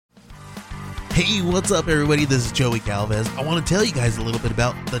Hey, what's up, everybody? This is Joey Galvez. I want to tell you guys a little bit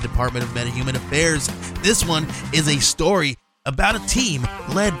about the Department of Meta-Human Affairs. This one is a story about a team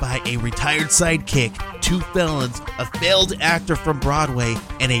led by a retired sidekick, 2 felons, a failed actor from Broadway,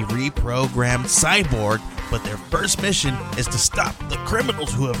 and a reprogrammed cyborg. But their first mission is to stop the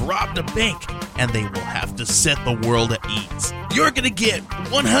criminals who have robbed a bank, and they will have to set the world at ease. You're going to get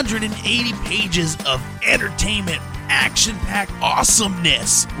 180 pages of entertainment, action-packed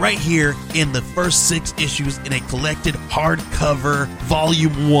awesomeness right here in the first 6 issues in a collected hardcover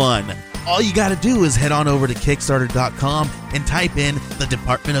volume 1. All you got to do is head on over to Kickstarter.com and type in the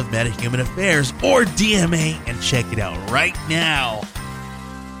Department of Meta-Human Affairs or DMA and check it out right now.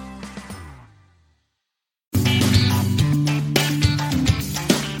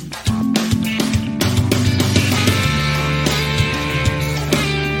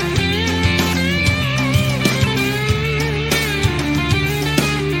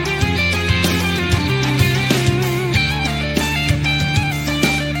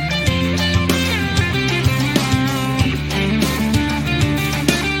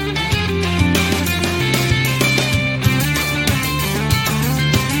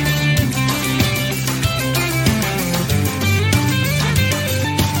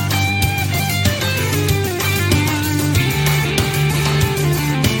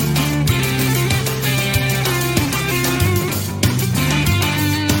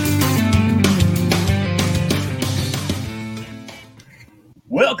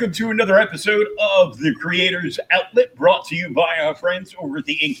 Welcome to another episode of The Creators Outlet, brought to you by our friends over at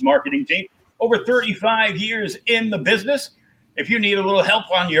the Inked Marketing Team. Over 35 years in the business. If you need a little help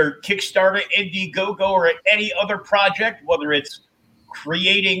on your Kickstarter, Indiegogo, or any other project, whether it's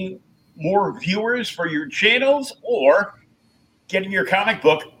creating more viewers for your channels or getting your comic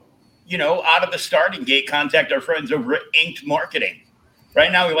book, out of the starting gate, contact our friends over at Inked Marketing.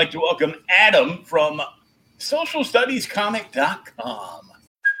 Right now, we'd like to welcome Adam from socialstudiescomic.com.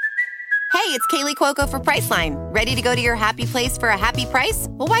 Hey, it's Kaylee Cuoco for Priceline. Ready to go to your happy place for a happy price?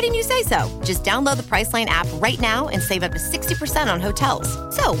 Well, why didn't you say so? Just download the Priceline app right now and save up to 60% on hotels.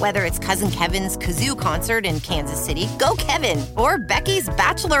 So whether it's Cousin Kevin's Kazoo Concert in Kansas City, go Kevin, or Becky's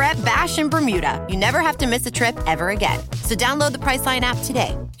Bachelorette Bash in Bermuda, you never have to miss a trip ever again. So download the Priceline app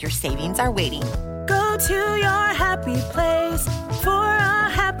today. Your savings are waiting. Go to your happy place for a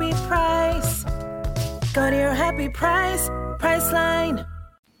happy price. Go to your happy price, Priceline.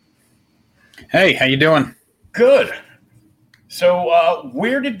 Hey, how you doing? Good. So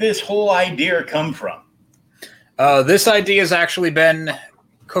where did this whole idea come from? This idea has actually been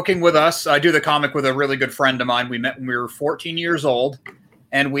cooking with us. I do the comic with a really good friend of mine. We met when we were 14 years old,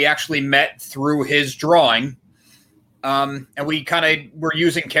 and we actually met through his drawing. And we kind of were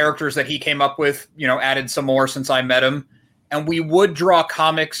using characters that he came up with, added some more since I met him. And we would draw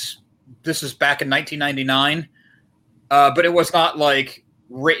comics. This is back in 1999. But it was not like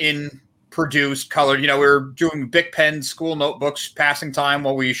written, produced, colored. We were doing Bic pens, school notebooks, passing time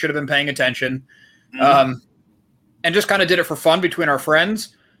while we should have been paying attention. And just kind of did it for fun between our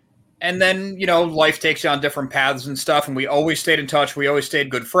friends. And then, life takes you on different paths and stuff. And we always stayed in touch. We always stayed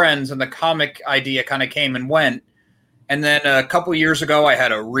good friends. And the comic idea kind of came and went. And then a couple of years ago, I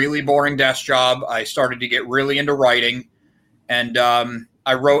had a really boring desk job. I started to get really into writing. And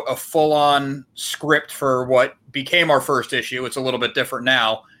I wrote a full-on script for what became our first issue. It's a little bit different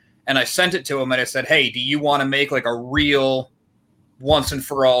now. And I sent it to him and I said, hey, do you want to make like a real once and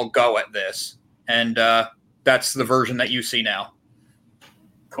for all go at this? And that's the version that you see now.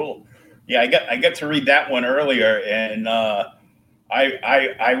 Cool. Yeah, I got to read that one earlier, and I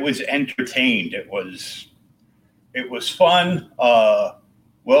was entertained. It was fun,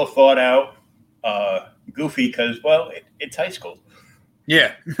 well thought out, goofy because it's high school.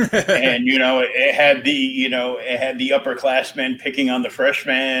 Yeah. And, it had the upperclassmen picking on the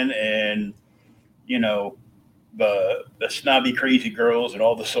freshmen and, the snobby, crazy girls and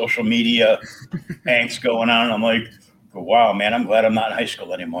all the social media angst going on. And I'm like, wow, man, I'm glad I'm not in high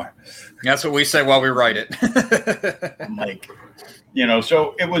school anymore. That's what we say while we write it. I'm like,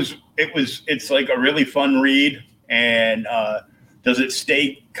 so it's like a really fun read. And does it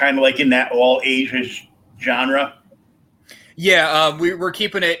stay kind of like in that all ages genre? Yeah, we're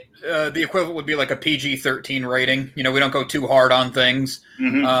keeping it. The equivalent would be like a PG-13 rating. We don't go too hard on things.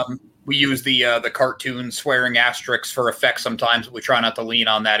 Mm-hmm. We use the cartoon swearing asterisks for effect sometimes, but we try not to lean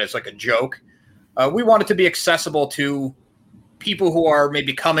on that as like a joke. We want it to be accessible to people who are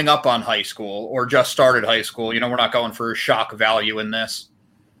maybe coming up on high school or just started high school. We're not going for shock value in this.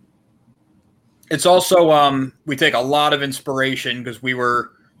 It's also we take a lot of inspiration because we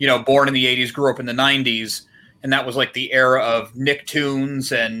were born in the 80s, grew up in the 90s. and that was like the era of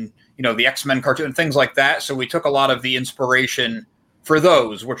Nicktoons and, the X-Men cartoon and things like that. So we took a lot of the inspiration for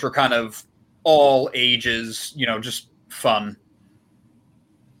those, which were kind of all ages, just fun.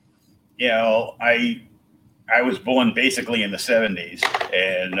 Yeah, well, I was born basically in the 70s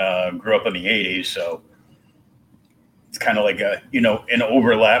and grew up in the 80s, so it's kind of like an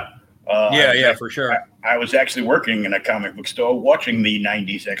overlap. Yeah, for sure. I was actually working in a comic book store watching the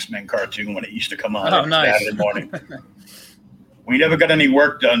 90s X-Men cartoon when it used to come on every Saturday morning. We never got any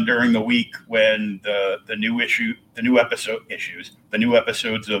work done during the week when the new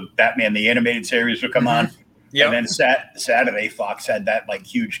episodes of Batman the Animated Series would come on. Yep. And then Saturday, Fox had that like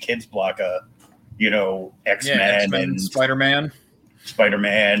huge kids block of, X-Men and Spider-Man,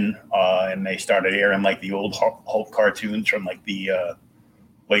 and they started airing like the old Hulk cartoons from like the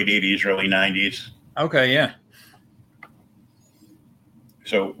late 80s, early 90s. Okay, yeah.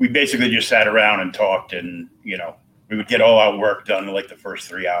 So we basically just sat around and talked, and we would get all our work done in like the first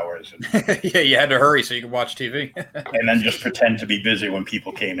 3 hours. And, yeah, you had to hurry so you could watch TV. and then just pretend to be busy when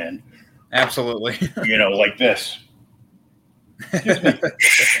people came in. Absolutely. Like this.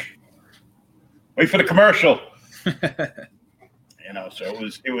 Wait for the commercial. So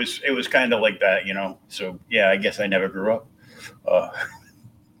it was kind of like that, So yeah, I guess I never grew up.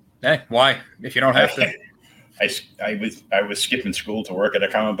 Hey, why? If you don't have to. I was skipping school to work at a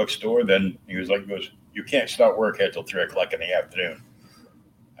comic book store. Then he goes, you can't start work here till 3:00 in the afternoon.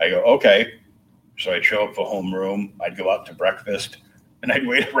 I go, okay. So I'd show up for homeroom. I'd go out to breakfast, and I'd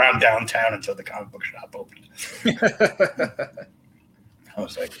wait around downtown until the comic book shop opened. I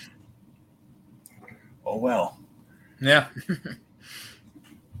was like, oh well. Yeah.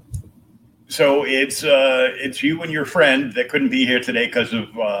 So it's you and your friend that couldn't be here today because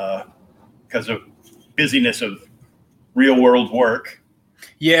of busyness of real world work.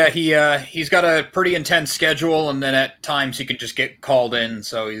 Yeah, he's got a pretty intense schedule, and then at times he can just get called in,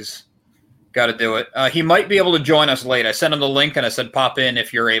 so he's got to do it. He might be able to join us late. I sent him the link, and I said pop in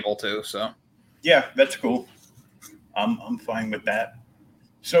if you're able to. So yeah, that's cool. I'm fine with that.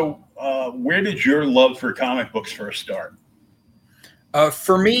 So where did your love for comic books first start?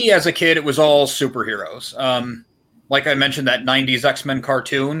 For me, as a kid, it was all superheroes. Like I mentioned, that 90s X-Men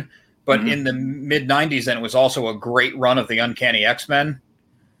cartoon, but in the mid-90s, then it was also a great run of the Uncanny X-Men.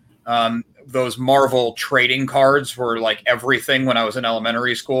 Those Marvel trading cards were like everything when I was in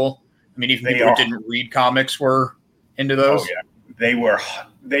elementary school. I mean, even people who didn't read comics were into those. Oh, yeah.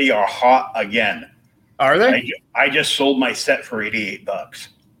 They are hot again. Are they? I just sold my set for $88.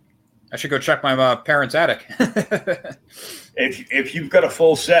 I should go check my parents' attic. If you've got a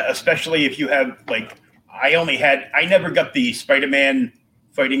full set, especially if you have I never got the Spider-Man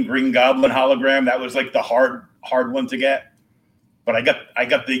fighting Green Goblin hologram. That was like the hard one to get. But I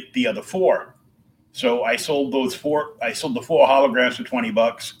got the other four. So I sold those four. I sold the 4 holograms for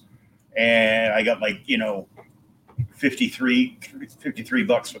 $20, and I got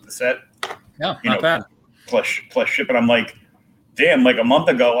 $53 with the set. Yeah, not bad. Plus shipping. I'm like, damn, like a month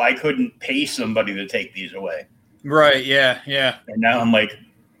ago, I couldn't pay somebody to take these away. Right, yeah. And now I'm like,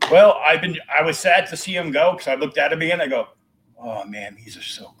 well, I was sad to see him go because I looked at him again. I go, oh, man, these are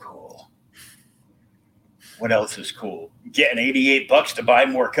so cool. What else is cool? Getting $88 to buy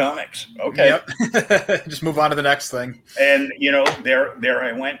more comics. Okay. Yep. Just move on to the next thing. And, there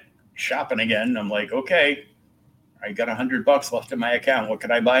I went shopping again. I'm like, okay, I got $100 left in my account. What can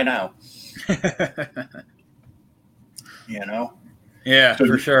I buy now? Yeah, so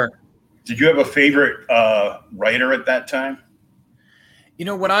for sure. Did you have a favorite writer at that time?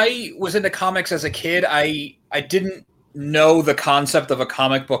 When I was into comics as a kid, I didn't know the concept of a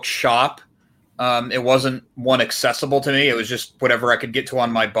comic book shop. It wasn't one accessible to me. It was just whatever I could get to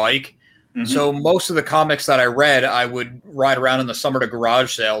on my bike. Mm-hmm. So most of the comics that I read, I would ride around in the summer to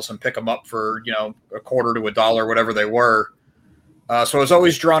garage sales and pick them up for, a quarter to $1, whatever they were. So I was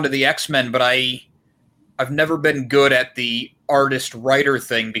always drawn to the X-Men, but I've never been good at the artist-writer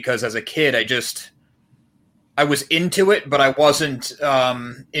thing because as a kid, I was into it, but I wasn't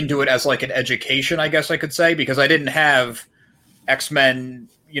into it as like an education, I guess I could say, because I didn't have X-Men,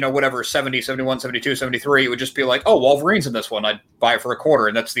 70, 71, 72, 73. It would just be like, oh, Wolverine's in this one. I'd buy it for $0.25,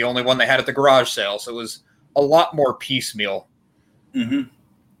 and that's the only one they had at the garage sale. So it was a lot more piecemeal. Mm-hmm.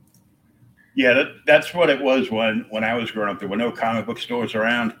 Yeah, that's what it was when I was growing up. There were no comic book stores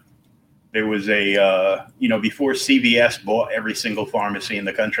around. There was before CVS bought every single pharmacy in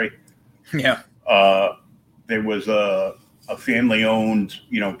the country. Yeah. There was a family-owned,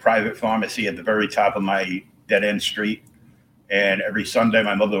 private pharmacy at the very top of my dead-end street. And every Sunday,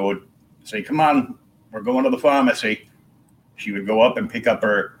 my mother would say, come on, we're going to the pharmacy. She would go up and pick up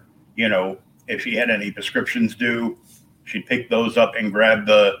her, if she had any prescriptions due, she'd pick those up and grab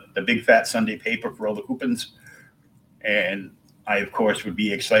the big fat Sunday paper for all the coupons. And I, of course, would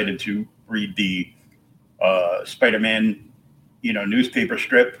be excited to read the Spider-Man, newspaper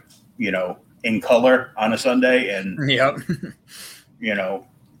strip, in color on a Sunday. And, Yep.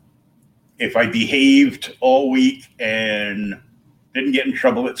 If I behaved all week and didn't get in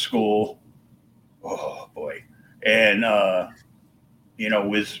trouble at school, oh boy. And,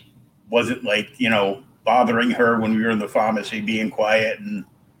 wasn't like, bothering her when we were in the pharmacy, being quiet, and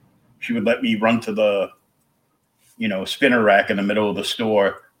she would let me run to the, spinner rack in the middle of the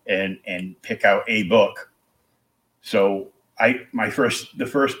store and pick out a book. So the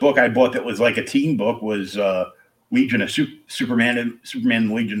first book I bought that was like a teen book was Legion of Superman and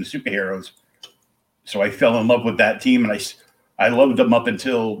Legion of Superheroes. So I fell in love with that team, and I loved them up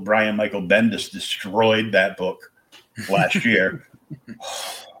until Brian Michael Bendis destroyed that book last year.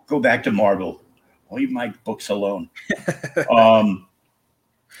 Go back to Marvel. Leave my books alone.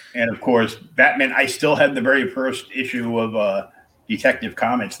 And of course, Batman. I still had the very first issue of Detective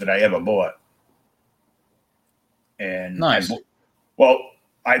Comics that I ever bought. And nice.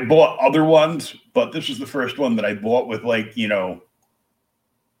 I bought other ones, but this was the first one that I bought with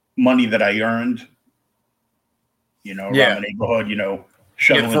money that I earned. Around the neighborhood.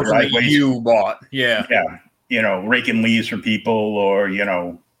 Shoveling driveways. You bought, yeah. Raking leaves for people, or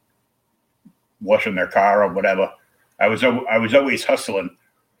washing their car or whatever. I was always hustling.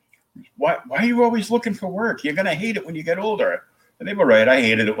 Why are you always looking for work? You're gonna hate it when you get older. And they were right. I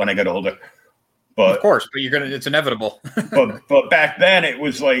hated it when I got older. But of course, but it's inevitable. but back then it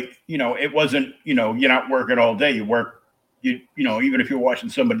was like, it wasn't, you're not working all day. You work, even if you're washing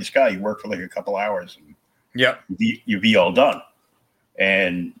somebody's car, you work for like a couple hours. And you'd be all done.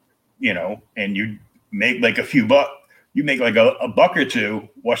 And, and you make like a few bucks. You make like a buck or two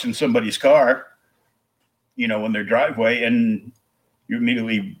washing somebody's car, in their driveway, and you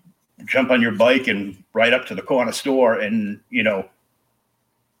immediately jump on your bike and ride up to the corner store and,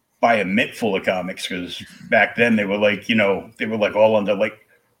 buy a mitt full of comics, because back then they were like, all under like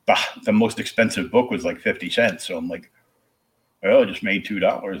the most expensive book was like 50 cents. So I'm like, well, I just made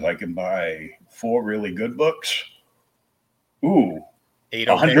 $2. I can buy 4 really good books. Ooh,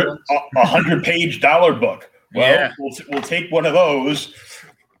 100-page dollar book. Well, we'll take one of those.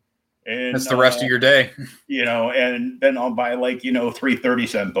 And that's the rest of your day. And then I'll buy like, 3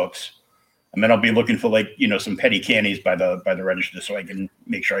 30-cent books. And then I'll be looking for like, some petty candies by the register, so I can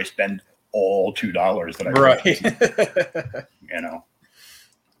make sure I spend all $2 that I right.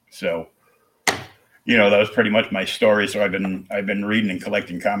 So, that was pretty much my story. So I've been reading and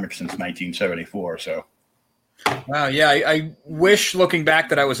collecting comics since 1974. So. Wow. Yeah. I wish, looking back,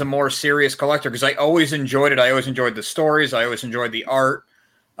 that I was a more serious collector, because I always enjoyed it. I always enjoyed the stories. I always enjoyed the art.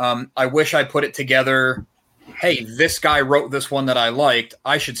 I wish I put it together. Hey, this guy wrote this one that I liked.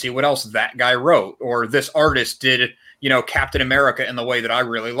 I should see what else that guy wrote. Or this artist did, Captain America in the way that I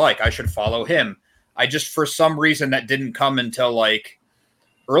really like. I should follow him. I just, for some reason, that didn't come until like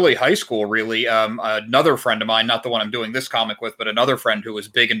early high school, really. Another friend of mine, not the one I'm doing this comic with, but another friend who was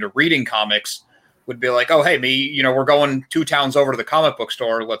big into reading comics, would be like, oh, hey, we're going 2 towns over to the comic book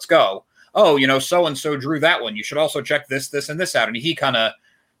store. Let's go. Oh, so-and-so drew that one. You should also check this, and this out. And he kind of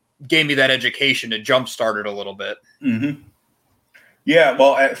gave me that education to jumpstart it a little bit. Mm-hmm. Yeah,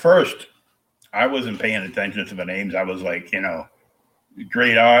 well, at first, I wasn't paying attention to the names. I was like,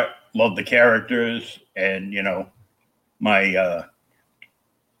 great art, love the characters, and, my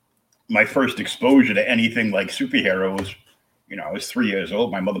first exposure to anything like superheroes, I was 3 years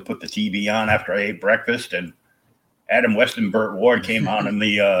old. My mother put the TV on after I ate breakfast, and Adam West and Burt Ward came on in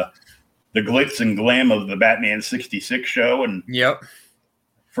the glitz and glam of the Batman 66 show. And yep.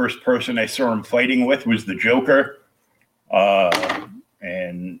 First person I saw him fighting with was the Joker.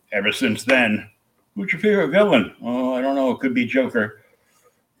 And ever since then, who's your favorite villain? Oh, I don't know. It could be Joker.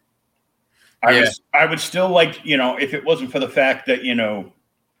 I would still like, if it wasn't for the fact that,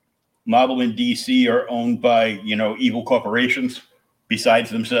 Marvel and DC are owned by, evil corporations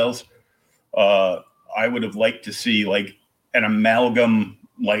besides themselves. I would have liked to see like an amalgam,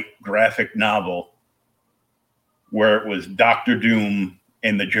 like graphic novel where it was Dr. Doom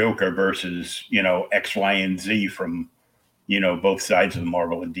and the Joker versus, X, Y, and Z from, both sides of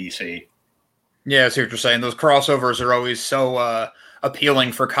Marvel and DC. Yeah, I see what you're saying. Those crossovers are always so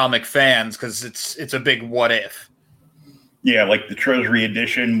appealing for comic fans, because it's a big what if. Yeah, like the Treasury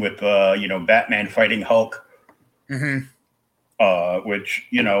edition with, Batman fighting Hulk. Mm-hmm. Which,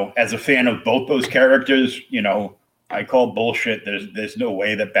 as a fan of both those characters, I call bullshit. There's no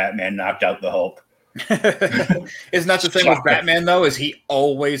way that Batman knocked out the Hulk. Isn't that the thing with Batman, though? Is he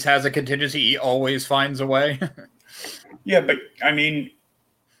always has a contingency? He always finds a way. Yeah, but I mean,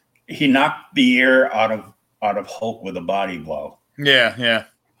 he knocked the air out of Hulk with a body blow. Yeah.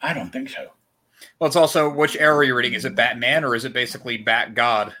 I don't think so. Well, it's also which era you're reading. Is it Batman or is it basically Bat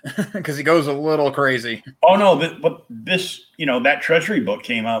God? Because he goes a little crazy. Oh no, but this, that Treasury book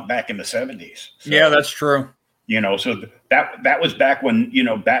came out back in the 70s. So, yeah, that's true. So that was back when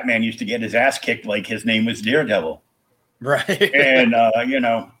Batman used to get his ass kicked like his name was Daredevil, right? And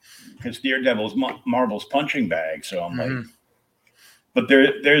because Daredevil's Marvel's punching bag. So I'm like, but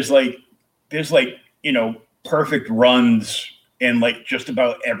there's perfect runs in like just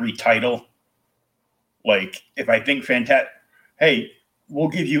about every title. Like if I think hey, we'll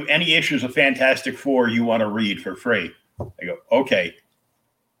give you any issues of Fantastic Four you want to read for free. I go, okay,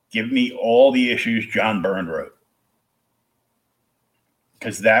 give me all the issues John Byrne wrote.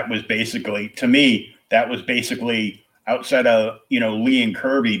 Because that was basically, to me, outside of, Lee and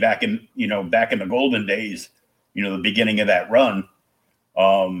Kirby back in the golden days, the beginning of that run,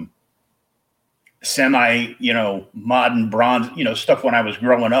 modern bronze, stuff when I was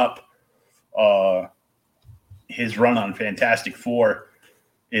growing up, his run on Fantastic Four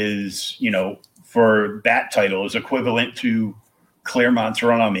is, for that title is equivalent to Claremont's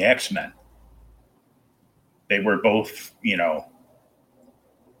run on the X-Men. They were both,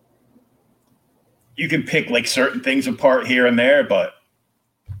 you can pick like certain things apart here and there, but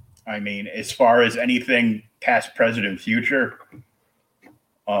I mean, as far as anything past, present, and future,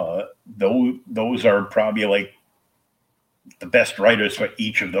 those are probably like the best writers for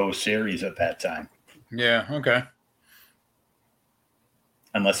each of those series at that time. Yeah. Okay.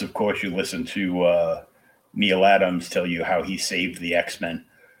 Unless, of course, you listen to Neil Adams tell you how he saved the X-Men.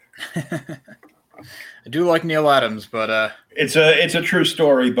 I do like Neil Adams, but it's a true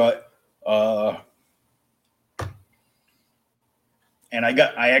story. But and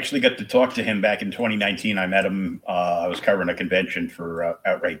I actually got to talk to him back in 2019. I met him. I was covering a convention for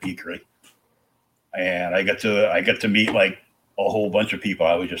Outright Geekery, and I got to meet like a whole bunch of people.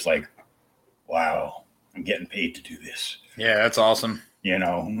 I was just like, wow, I'm getting paid to do this. Yeah, that's awesome.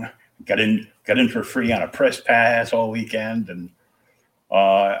 Got in for free on a press pass all weekend, and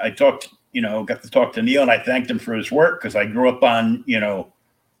I got to talk to Neil, and I thanked him for his work because I grew up on,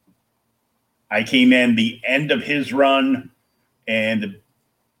 I came in the end of his run and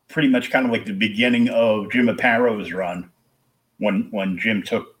pretty much kind of like the beginning of Jim Apato's run when Jim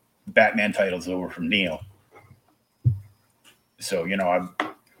took Batman titles over from Neil. So,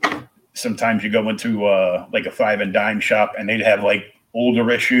 sometimes you go into like a 5 and dime shop and they'd have like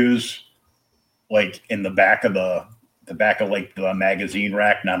older issues like in the back of like the magazine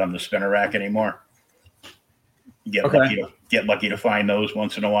rack, not on the spinner rack anymore. You get lucky to find those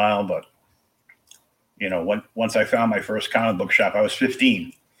once in a while, but once I found my first comic book shop, I was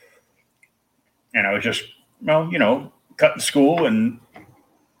 15, and I was just cutting school and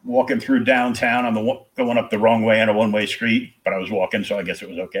walking through downtown going up the wrong way on a one-way street, but I was walking, so I guess it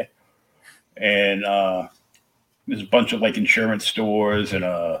was okay. And there's a bunch of like insurance stores and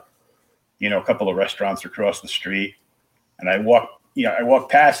a couple of restaurants across the street. And I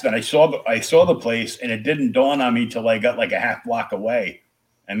walked past and I saw the place, and it didn't dawn on me till I got like a half block away.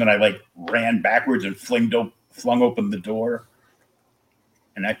 And then I like ran backwards and flung open the door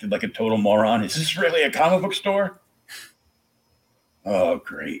and acted like a total moron. Is this really a comic book store? Oh,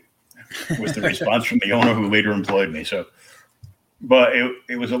 great. Was the response from the owner who later employed me. So, but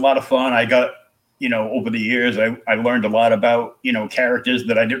it was a lot of fun. I got, over the years, I learned a lot about, characters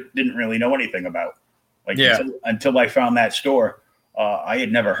that I didn't really know anything about. Like until I found that store, I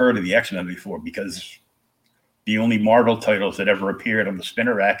had never heard of the X-Men before, because the only Marvel titles that ever appeared on the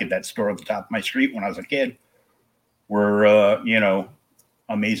spinner rack at that store at the top of my street when I was a kid were,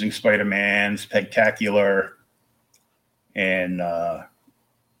 Amazing Spider-Man, Spectacular, and,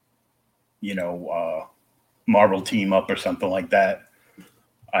 Marvel Team Up or something like that.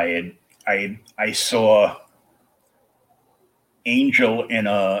 I saw Angel in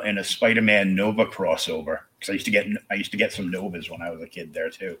a Spider-Man Nova crossover, because I used to get some Novas when I was a kid there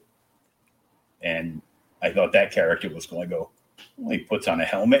too, and I thought that character was going to go. Well, he puts on a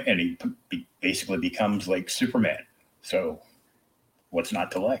helmet and he basically becomes like Superman. So, what's not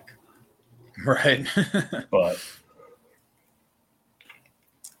to like? Right. But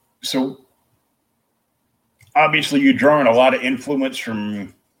so obviously you're drawing a lot of influence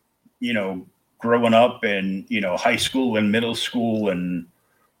from, growing up and, high school and middle school and,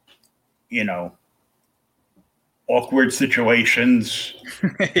 awkward situations,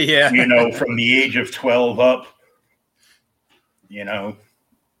 yeah, from the age of 12 up,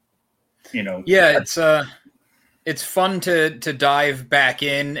 Yeah, it's fun to dive back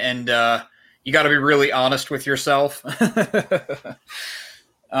in, and you got to be really honest with yourself.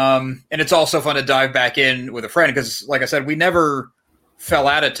 And it's also fun to dive back in with a friend because, like I said, we never fell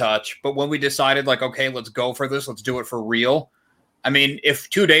out of touch. But when we decided, like, okay, let's go for this, let's do it for real. I mean, if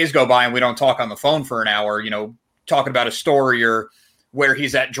 2 days go by and we don't talk on the phone for an hour, talking about a story or where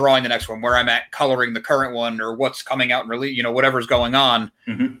he's at drawing the next one, where I'm at coloring the current one, or what's coming out and really, whatever's going on,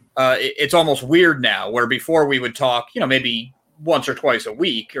 it's almost weird now. Where before we would talk, maybe once or twice a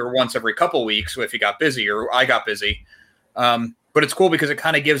week or once every couple of weeks if you got busy or I got busy. But it's cool because it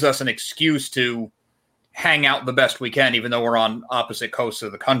kind of gives us an excuse to hang out the best we can, even though we're on opposite coasts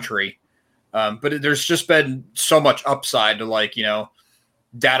of the country. But there's just been so much upside to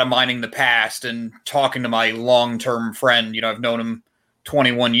data mining the past and talking to my long-term friend. I've known him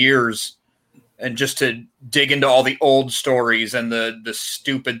 21 years, and just to dig into all the old stories and the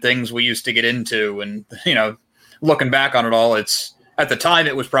stupid things we used to get into. And, looking back on it all, at the time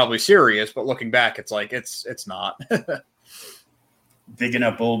it was probably serious, but looking back, it's like, it's not. Digging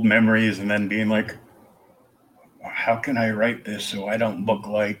up old memories and then being like, how can I write this so I don't look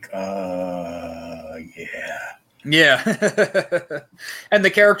like, Yeah. And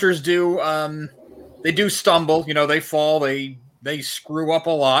the characters do, they do stumble, they fall, they screw up a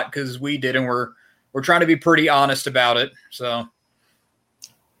lot because we did, and we're trying to be pretty honest about it. So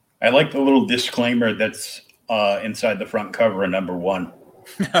I like the little disclaimer that's inside the front cover of number 1.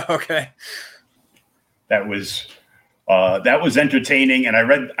 Okay. That was entertaining, and I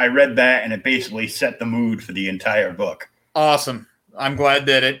read that, and it basically set the mood for the entire book. Awesome. I'm glad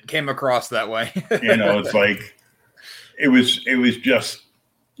that it came across that way. It's like it was just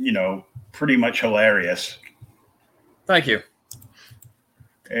pretty much hilarious. Thank you.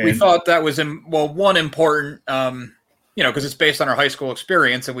 And we thought that was one important, because it's based on our high school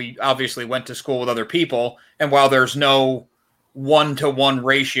experience, and we obviously went to school with other people. And while there's no 1-to-1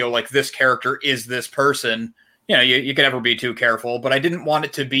 ratio, like this character is this person, you can never be too careful. But I didn't want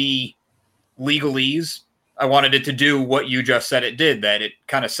it to be legalese. I wanted it to do what you just said it did, that it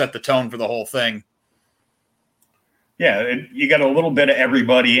kind of set the tone for the whole thing. Yeah, you got a little bit of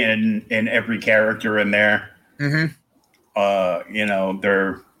everybody in every character in there. Mm-hmm.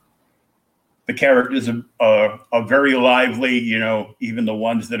 The characters are very lively, even the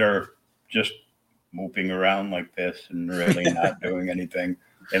ones that are just moping around like this and really not doing anything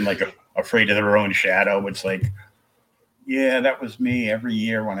and like afraid of their own shadow. It's like, yeah, that was me every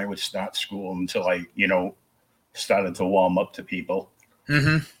year when I would start school until I, started to warm up to people.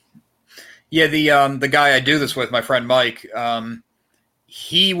 Mm-hmm. Yeah, the guy I do this with, my friend Mike, I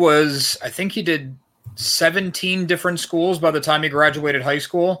think he did 17 different schools by the time he graduated high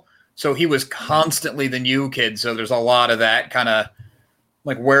school. So he was constantly the new kid. So there's a lot of that kind of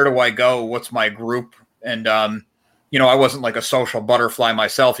like, where do I go? What's my group? And, I wasn't like a social butterfly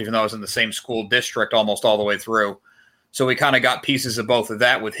myself, even though I was in the same school district almost all the way through. So we kind of got pieces of both of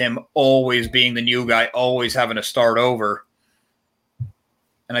that, with him always being the new guy, always having to start over.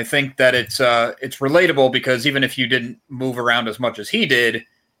 And I think that it's relatable because even if you didn't move around as much as he did,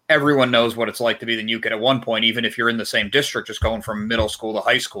 everyone knows what it's like to be the new kid at one point, even if you're in the same district. Just going from middle school to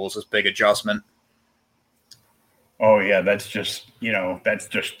high school is this big adjustment. Oh yeah, that's just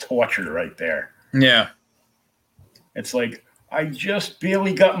torture right there. Yeah. It's like, I just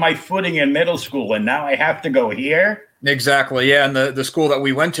barely got my footing in middle school and now I have to go here. Exactly. Yeah. And the school that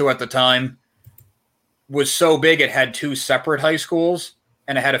we went to at the time was so big, it had 2 separate high schools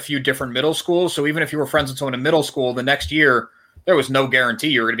and it had a few different middle schools. So even if you were friends with someone in middle school, the next year, there was no guarantee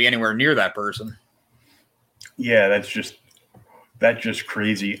you were going to be anywhere near that person. Yeah, that's just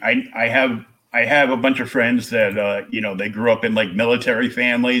crazy. I have a bunch of friends that they grew up in like military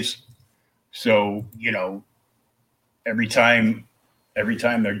families. So, every time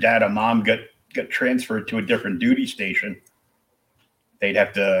their dad or mom got transferred to a different duty station, they'd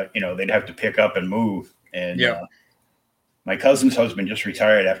have to pick up and move. And yeah. My cousin's husband just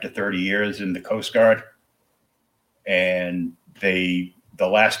retired after 30 years in the Coast Guard. And the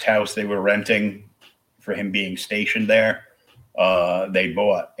last house they were renting for him being stationed there, they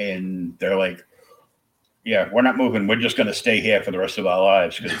bought, and they're like, yeah, we're not moving. We're just going to stay here for the rest of our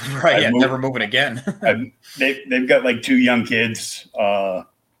lives. Right. Yeah. Never moving again. They've got like 2 young kids.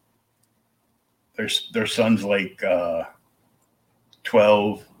 Their son's like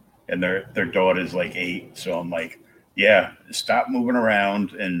 12 and their daughter's like 8. So I'm like, yeah, stop moving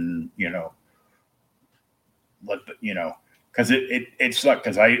around and, because it sucked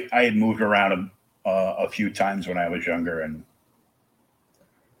because I had moved around a few times when I was younger, and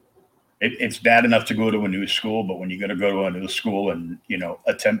it's bad enough to go to a new school, but when you're going to go to a new school and,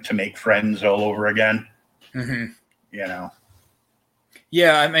 attempt to make friends all over again,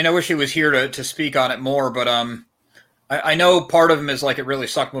 Yeah, I mean, I wish he was here to speak on it more, but I know part of him is like it really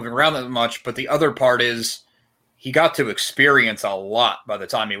sucked moving around that much, but the other part is he got to experience a lot by the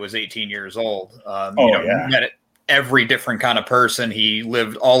time he was 18 years old. Met every different kind of person. He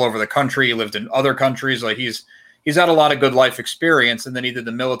lived all over the country. He lived in other countries. Like he's had a lot of good life experience, and then he did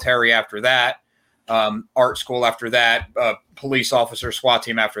the military after that, art school after that, police officer, SWAT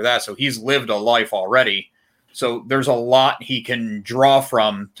team after that. So he's lived a life already. So there's a lot he can draw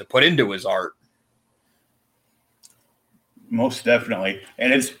from to put into his art. Most definitely.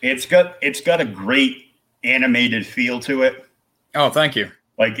 And it's got a great animated feel to it. Oh, thank you.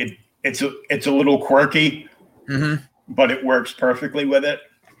 Like it's a little quirky, but it works perfectly with it.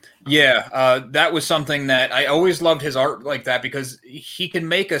 Yeah, that was something that I always loved his art like that, because he can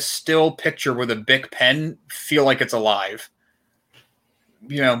make a still picture with a Bic pen feel like it's alive.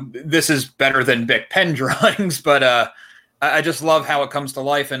 This is better than Bic pen drawings, but I just love how it comes to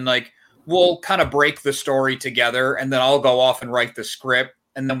life. And like, we'll kind of break the story together, and then I'll go off and write the script,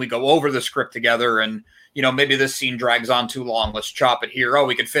 and then we go over the script together. And, maybe this scene drags on too long. Let's chop it here. Oh,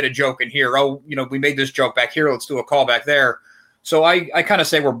 we could fit a joke in here. Oh, we made this joke back here. Let's do a call back there. So I kind of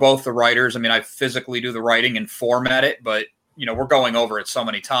say we're both the writers. I mean, I physically do the writing and format it, but, we're going over it so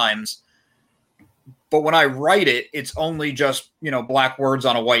many times. But when I write it, it's only just, black words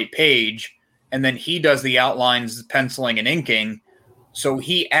on a white page. And then he does the outlines, penciling and inking. So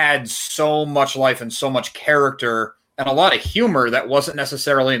he adds so much life and so much character and a lot of humor that wasn't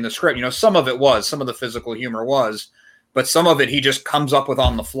necessarily in the script. Some of it was, some of the physical humor was, but some of it he just comes up with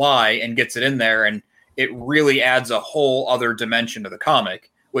on the fly and gets it in there. And it really adds a whole other dimension to the comic,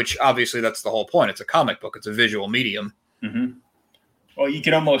 which obviously that's the whole point. It's a comic book. It's a visual medium. Mm-hmm. Well, you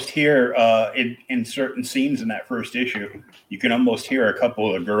can almost hear in certain scenes in that first issue, you can almost hear a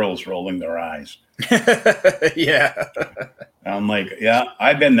couple of girls rolling their eyes. Yeah. I'm like, yeah,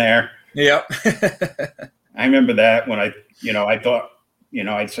 I've been there. Yep. I remember that when I thought,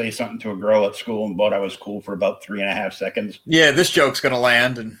 I'd say something to a girl at school and thought I was cool for about 3.5 seconds. Yeah, this joke's going to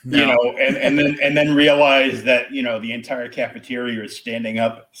land. And then realize that, the entire cafeteria is standing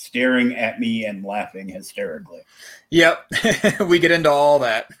up, staring at me and laughing hysterically. Yep. We get into all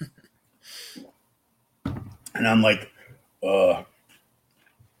that. And I'm like, and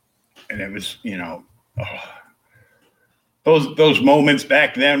it was, those moments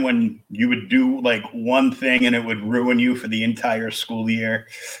back then when you would do like one thing and it would ruin you for the entire school year.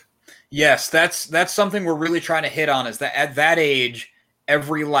 Yes, that's something we're really trying to hit on, is that at that age,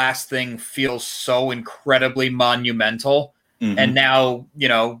 every last thing feels so incredibly monumental. Mm-hmm. And now,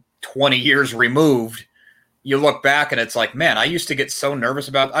 20 years removed, you look back and it's like, man, I used to get so nervous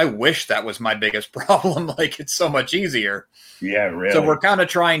about, I wish that was my biggest problem. Like, it's so much easier. Yeah, really. So we're kind of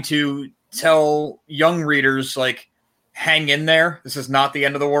trying to tell young readers, like, hang in there. This is not the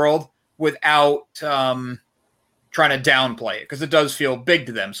end of the world, without trying to downplay it, because it does feel big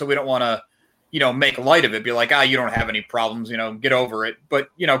to them. So we don't want to, make light of it, be like, you don't have any problems, get over it. But,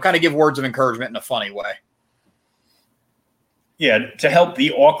 kind of give words of encouragement in a funny way. Yeah, to help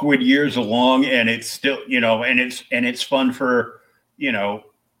the awkward years along, and it's still, and it's fun for,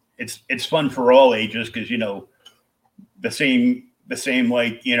 it's fun for all ages, because the same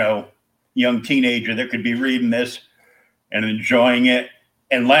like young teenager that could be reading this and enjoying it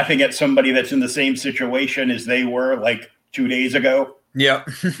and laughing at somebody that's in the same situation as they were like 2 days ago. Yeah,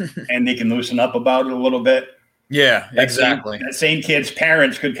 and they can loosen up about it a little bit. Yeah, exactly. That same kid's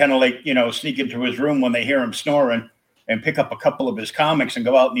parents could kind of like sneak into his room when they hear him snoring, and pick up a couple of his comics and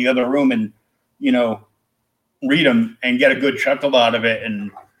go out in the other room and, read them and get a good chuckle out of it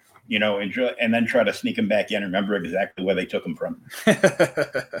and, enjoy, and then try to sneak them back in and remember exactly where they took them from.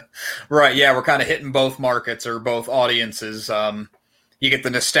 Right. Yeah. We're kind of hitting both markets or both audiences. You get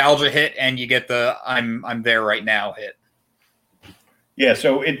the nostalgia hit and you get the I'm there right now hit. Yeah.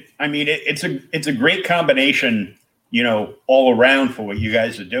 So it's a great combination, all around for what you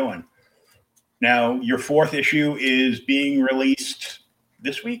guys are doing. Now, your 4th issue is being released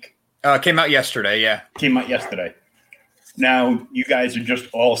this week? Came out yesterday, yeah. Came out yesterday. Now, you guys are just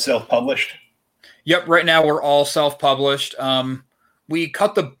all self-published? Yep, right now we're all self-published. We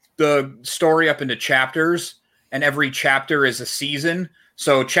cut the story up into chapters, and every chapter is a season.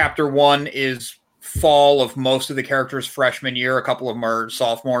 So chapter 1 is fall of most of the characters' freshman year. A couple of them are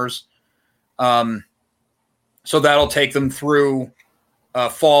sophomores. So that'll take them through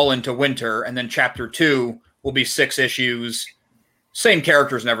fall into winter, and then chapter 2 will be 6 issues, same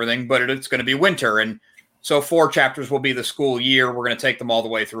characters and everything, but it's going to be winter. And So 4 chapters will be the school year. We're going to take them all the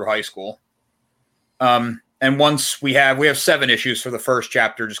way through high school. And once we have 7 issues for the first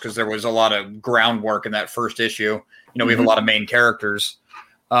chapter, just because there was a lot of groundwork in that first issue. We have a lot of main characters.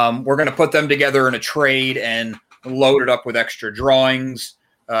 We're going to put them together in a trade and load it up with extra drawings,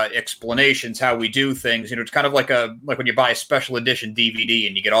 explanations, how we do things. It's kind of like when you buy a special edition DVD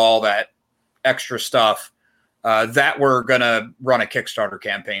and you get all that extra stuff that we're going to run a Kickstarter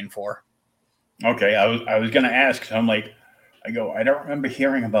campaign for. Okay. I was going to ask, so I don't remember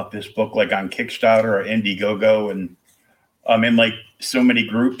hearing about this book like on Kickstarter or Indiegogo. And I'm in like so many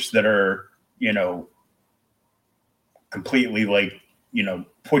groups that are, completely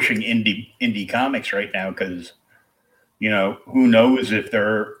pushing indie comics right now. Cause who knows if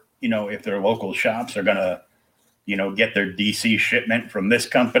their local shops are going to, get their DC shipment from this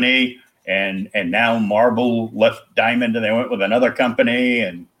company and now Marvel left Diamond and they went with another company.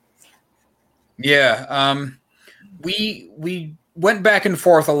 And yeah, we went back and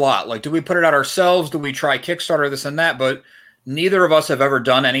forth a lot. Like, do we put it out ourselves? Do we try Kickstarter, this and that? But neither of us have ever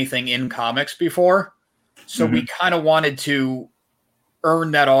done anything in comics before. So we kind of wanted to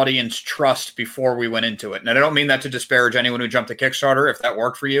earn that audience trust before we went into it. And I don't mean that to disparage anyone who jumped to Kickstarter. If that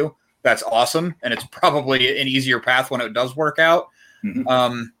worked for you, that's awesome. And it's probably an easier path when it does work out.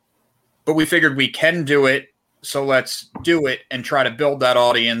 But we figured we can do it. So let's do it and try to build that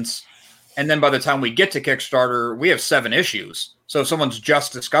audience. And then by the time we get to Kickstarter, we have 7 issues. So if someone's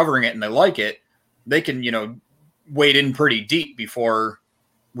just discovering it and they like it, they can, wade in pretty deep before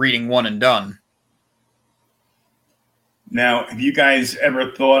reading one and done. Now, have you guys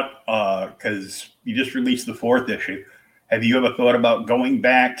ever thought, because you just released the 4th issue, have you ever thought about going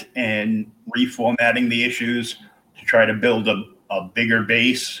back and reformatting the issues to try to build a bigger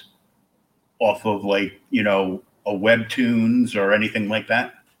base off of a Webtoons or anything like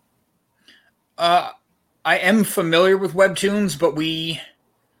that? I am familiar with Webtoons, but we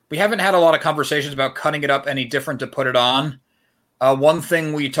haven't had a lot of conversations about cutting it up any different to put it on. One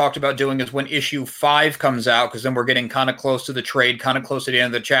thing we talked about doing is when issue 5 comes out, because then we're getting kind of close to the trade, kind of close to the end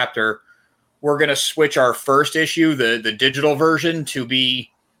of the chapter, we're going to switch our first issue, the digital version, to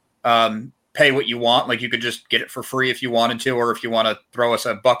be pay what you want. Like, you could just get it for free if you wanted to, or if you want to throw us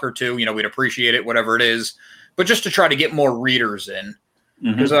 $1 or $2, we'd appreciate it, whatever it is. But just to try to get more readers in.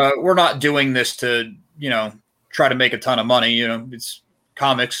 Because we're not doing this to, try to make a ton of money. It's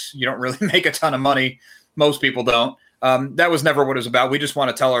comics. You don't really make a ton of money. Most people don't. That was never what it was about. We just want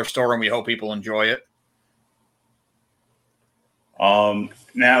to tell our story and we hope people enjoy it.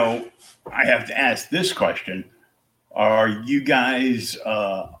 Now, I have to ask this question. Are you guys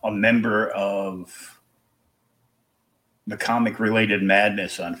a member of the Comic Related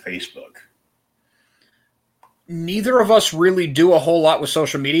Madness on Facebook? Neither of us really do a whole lot with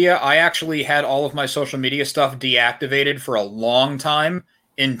social media. I actually had all of my social media stuff deactivated for a long time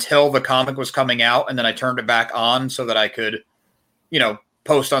until the comic was coming out, and then I turned it back on so that I could,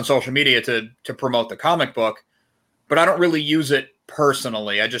 post on social media to promote the comic book. But I don't really use it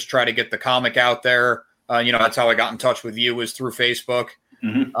personally. I just try to get the comic out there. That's how I got in touch with you, is through Facebook.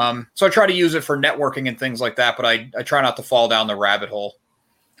 So I try to use it for networking and things like that, but I try not to fall down the rabbit hole.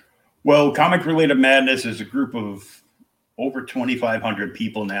 Well, Comic Related Madness is a group of over 2,500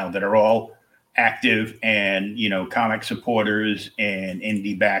 people now that are all active and, comic supporters and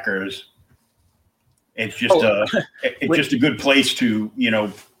indie backers. It's just just a good place to,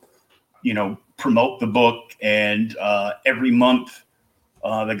 promote the book. And every month,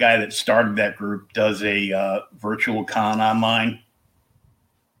 the guy that started that group does a virtual con online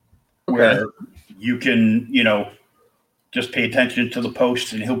where you can, just pay attention to the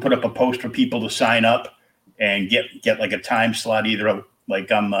posts, and he'll put up a post for people to sign up and get like a time slot, either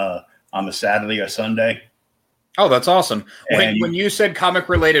like on the Saturday or Sunday. Oh, that's awesome. When you said Comic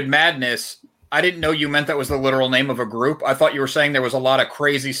Related Madness, I didn't know you meant that was the literal name of a group. I thought you were saying there was a lot of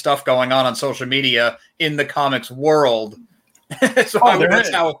crazy stuff going on social media in the comics world. So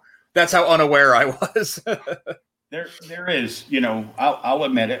that's how unaware I was. There is, I'll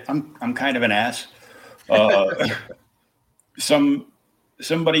admit it. I'm kind of an ass.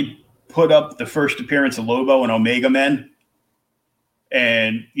 Somebody put up the first appearance of Lobo and Omega Men,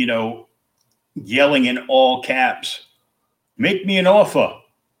 and yelling in all caps, "Make me an offer."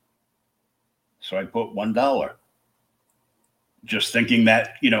 So I put $1, just thinking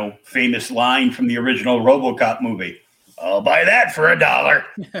that famous line from the original RoboCop movie, "I'll buy that for $1."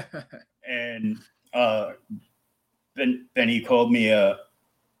 And then he called me a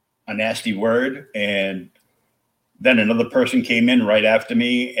nasty word, and then another person came in right after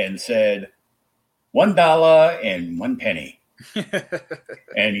me and said, $1 and 1 penny.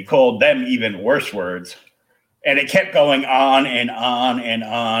 And he called them even worse words. And it kept going on and on and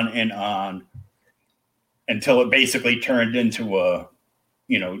on and on until it basically turned into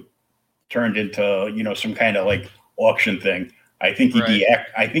some kind of like auction thing. I think he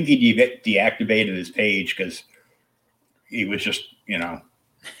deactivated his page because he was just,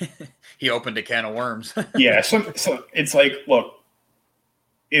 he opened a can of worms. Yeah. So it's like, look,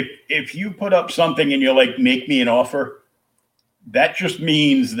 if you put up something and you're like, make me an offer, that just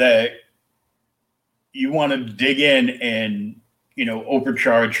means that you want to dig in and,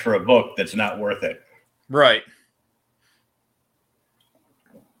 overcharge for a book that's not worth it. Right.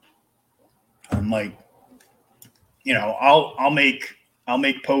 I'm like, I'll make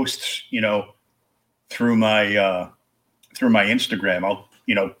posts, through my Instagram. I'll,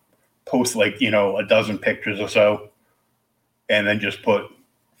 post like, a dozen pictures or so, and then just put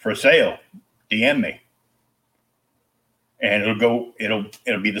for sale, DM me. And it'll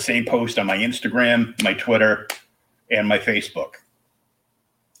be the same post on my Instagram, my Twitter, and my Facebook.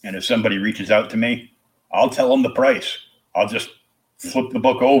 And if somebody reaches out to me, I'll tell them the price. I'll just flip the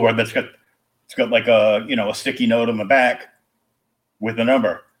book over. It's got like a sticky note on the back with a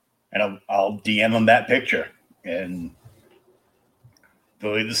number, and I'll DM them that picture, and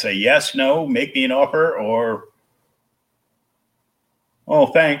they'll either say yes, no, make me an offer, or oh,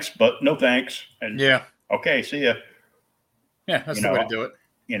 thanks, but no thanks. And yeah, okay, see ya. Yeah, that's the way to do it.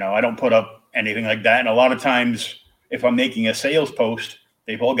 I don't put up anything like that. And a lot of times, if I'm making a sales post,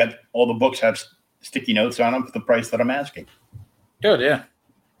 all the books have sticky notes on them for the price that I'm asking. Good, yeah.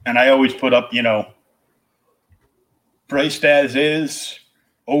 And I always put up, priced as is,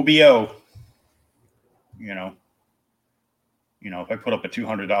 OBO. If I put up a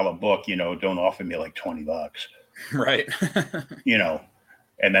 $200 book, don't offer me like $20. Right.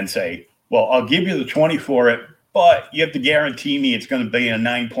 And then say, well, I'll give you the 20 for it, but you have to guarantee me it's going to be a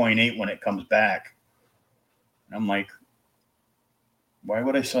 9.8 when it comes back. And I'm like, why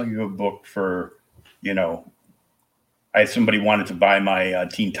would I sell you a book for, I had somebody wanted to buy my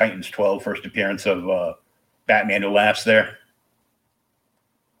Teen Titans 12 first appearance of Batman Who Laughs There,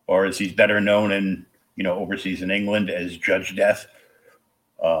 or as he's better known in, overseas in England as Judge Death.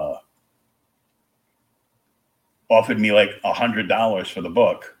 Offered me like $100 for the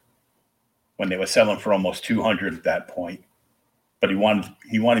book when they were selling for almost $200 at that point. But he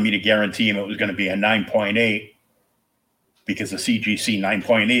wanted me to guarantee him it was going to be a 9.8 because the CGC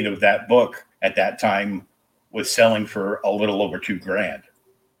 9.8 of that book at that time was selling for a little over $2,000.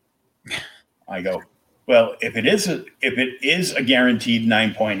 I go, well, if it is a guaranteed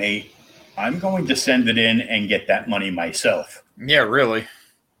 9.8, I'm going to send it in and get that money myself. Yeah, really.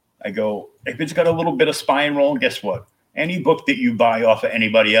 I go, if it's got a little bit of spine roll, guess what? Any book that you buy off of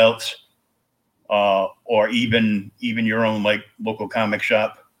anybody else, or even your own like local comic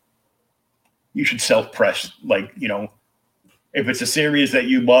shop, you should self-press. Like, if it's a series that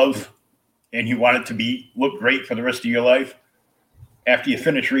you love and you want it to look great for the rest of your life, after you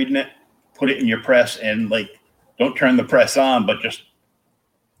finish reading it, put it in your press and like, don't turn the press on, but just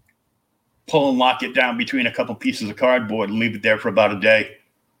pull and lock it down between a couple pieces of cardboard and leave it there for about a day.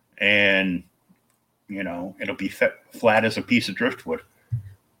 And, it'll be flat as a piece of driftwood.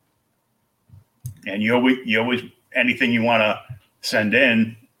 And you always, anything you want to send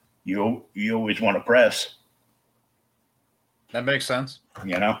in, you always want to press. That makes sense.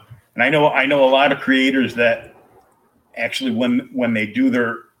 And I know a lot of creators that actually when they do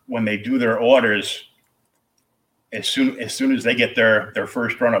their orders, as soon as they get their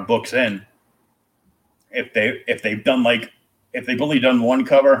first run of books in, if they've only done one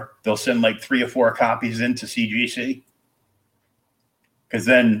cover, they'll send like 3 or 4 copies into CGC. Because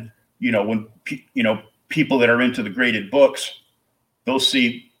then, when people that are into the graded books, they'll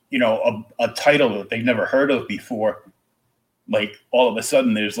see, a title that they've never heard of before. Like all of a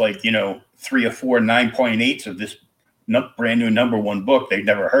sudden there's like, 3 or 4 9.8s of this brand new number 1 book they've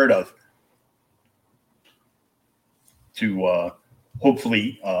never heard of, to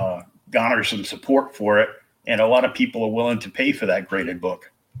hopefully garner some support for it. And a lot of people are willing to pay for that graded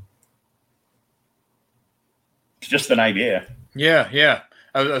book. It's just an idea. Yeah.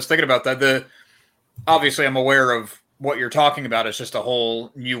 I was thinking about that. Obviously, I'm aware of what you're talking about. It's just a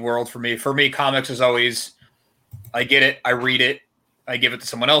whole new world for me. For me, comics is always, I get it, I read it, I give it to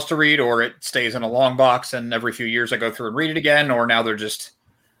someone else to read, or it stays in a long box, and every few years I go through and read it again, or now they're just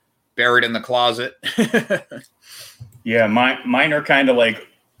buried in the closet. Yeah, mine are kind of like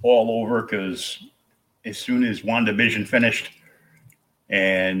all over, because as soon as WandaVision finished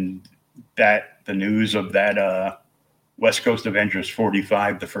and the news of that West Coast Avengers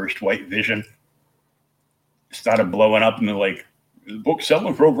 45, the first White Vision, started blowing up, and they're like, the book's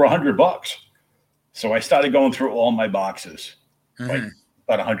selling for over $100. So I started going through all my boxes, like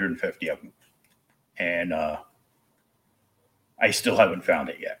about 150 of them. And I still haven't found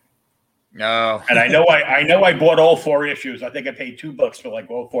it yet. No. And I know I bought all 4 issues. I think I paid $2 for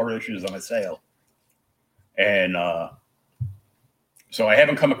like all 4 issues on a sale. And so I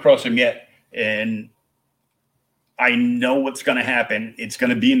haven't come across them yet. And I know what's going to happen. It's going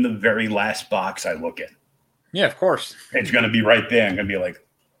to be in the very last box I look in. Yeah, of course. It's going to be right there. I'm going to be like,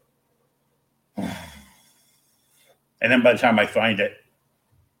 and then by the time I find it,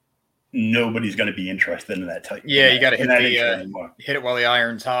 nobody's going to be interested in that type. Yeah, you got to hit it while the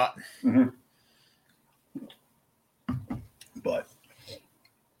iron's hot. Mm-hmm. But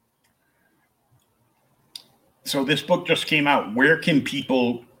so this book just came out. Where can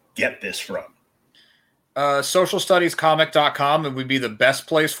people get this from? Socialstudiescomic.com would be the best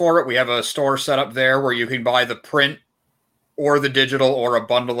place for it. We have a store set up there where you can buy the print or the digital or a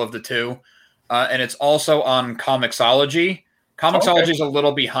bundle of the two. And it's also on Comixology. Comixology is a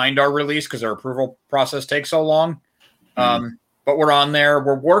little behind our release because our approval process takes so long. But we're on there.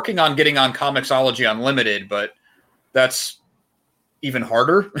 We're working on getting on Comixology Unlimited, but that's even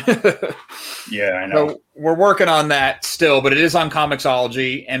harder. Yeah, I know. So we're working on that still, but it is on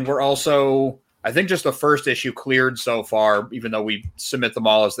Comixology. And we're also, I think just the first issue cleared so far, even though we submit them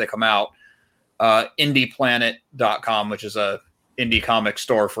all as they come out. indieplanet.com, which is a indie comic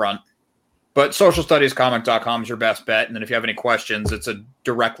storefront. But socialstudiescomic.com is your best bet. And then if you have any questions, it's a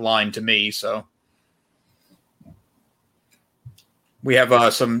direct line to me. So we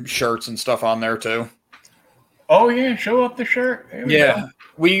have some shirts and stuff on there too. Oh, yeah. Show up the shirt. Yeah.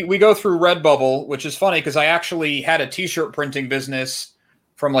 We go through Redbubble, which is funny because I actually had a t-shirt printing business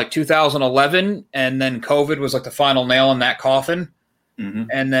from like 2011. And then COVID was like the final nail in that coffin. Mm-hmm.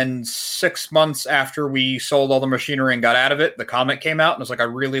 And then 6 months after we sold all the machinery and got out of it, the comic came out. And I was like, I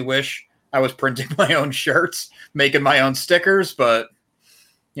really wish I was printing my own shirts, making my own stickers, but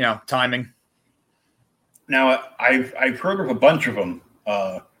timing. Now I've heard of a bunch of them.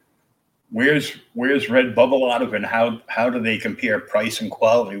 Where's Redbubble out of, and how do they compare price and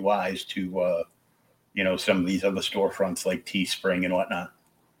quality wise to some of these other storefronts like Teespring and whatnot?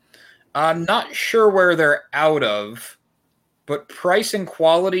 I'm not sure where they're out of, but price and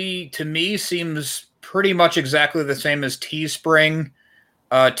quality to me seems pretty much exactly the same as Teespring.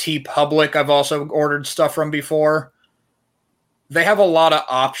 TeePublic, I've also ordered stuff from before. They have a lot of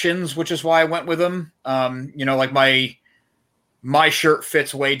options, which is why I went with them. Like my shirt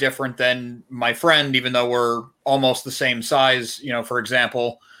fits way different than my friend, even though we're almost the same size. For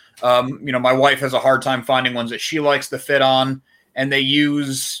example, my wife has a hard time finding ones that she likes to fit on, and they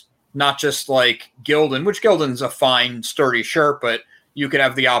use not just like Gildan, which Gildan's a fine, sturdy shirt, but you could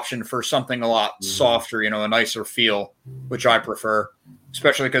have the option for something a lot softer, a nicer feel, which I prefer.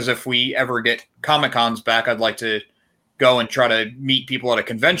 Especially because if we ever get Comic-Cons back, I'd like to go and try to meet people at a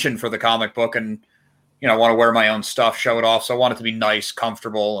convention for the comic book and, want to wear my own stuff, show it off. So I want it to be nice,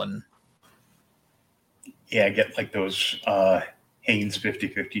 comfortable. And yeah, get like those Hanes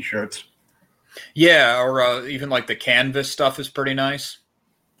 50/50 shirts. Yeah, or even like the canvas stuff is pretty nice.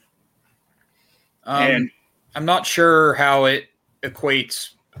 And I'm not sure how it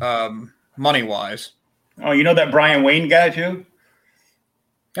equates money-wise. Oh, you know that Brian Wayne guy too?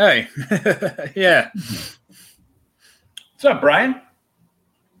 Hey, yeah. What's up, Brian?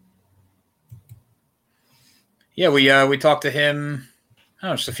 Yeah, we talked to him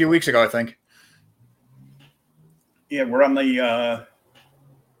just a few weeks ago, I think. Yeah, we're on the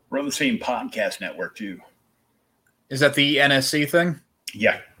same podcast network too. Is that the NSC thing?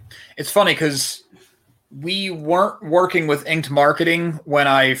 Yeah. It's funny because we weren't working with Inked Marketing when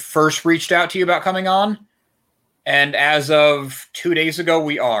I first reached out to you about coming on. And as of 2 days ago,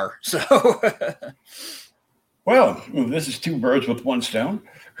 we are. So, well, this is 2 birds with 1 stone.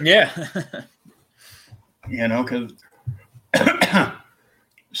 Yeah. Because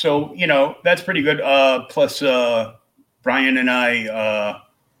so, that's pretty good. Plus, Brian and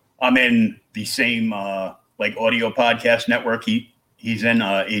I'm in the same audio podcast network. He's in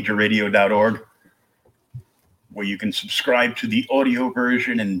ageradio.org, where you can subscribe to the audio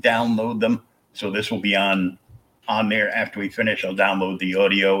version and download them. So this will be on there after we finish. I'll download the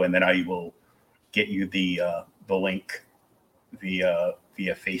audio, and then I will get you the link via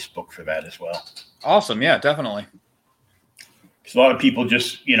Facebook for that as well. Awesome. Yeah, definitely. Because a lot of people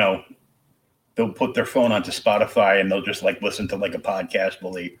just, they'll put their phone onto Spotify and they'll just listen to a podcast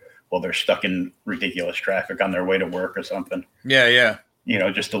while they're stuck in ridiculous traffic on their way to work or something. Yeah.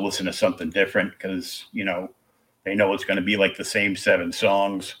 Just to listen to something different because, they know it's going to be the same 7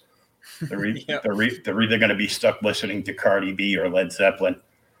 songs. They're either going to be stuck listening to Cardi B or Led Zeppelin.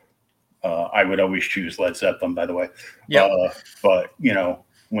 I would always choose Led Zeppelin, by the way. Yeah. But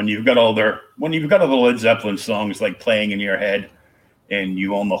when you've got all the Led Zeppelin songs like playing in your head, and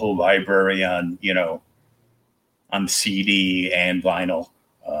you own the whole library on CD and vinyl,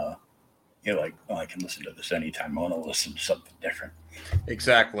 you're like, oh, I can listen to this anytime. I want to listen to something different.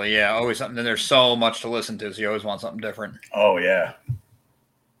 Exactly. Yeah. Always something. And there's so much to listen to, so you always want something different. Oh yeah.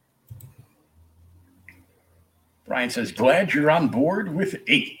 Brian says, glad you're on board with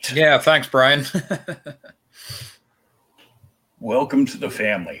 8. Yeah, thanks, Brian. Welcome to the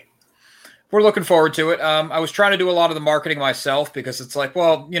family. We're looking forward to it. I was trying to do a lot of the marketing myself because it's like,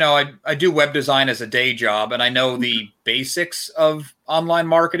 well, I do web design as a day job, and I know the basics of online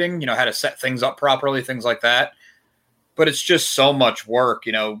marketing, how to set things up properly, things like that. But it's just so much work,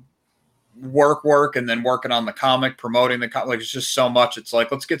 work, and then working on the comic, promoting the comic. It's just so much. It's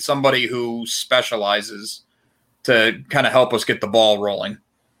like, let's get somebody who specializes to kind of help us get the ball rolling.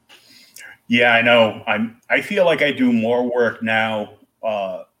 Yeah, I know. I feel like I do more work now,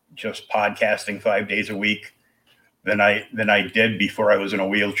 just podcasting 5 days a week than I did before I was in a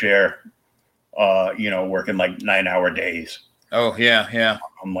wheelchair, working like 9-hour days. Oh yeah.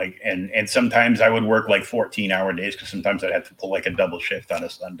 I'm like, and sometimes I would work like 14-hour days because sometimes I'd have to pull like a double shift on a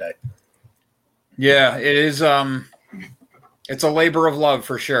Sunday. Yeah, it is. It's a labor of love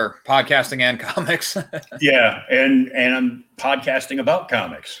for sure. Podcasting and comics. Yeah. And I'm podcasting about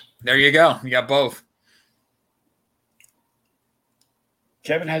comics. There you go. You got both.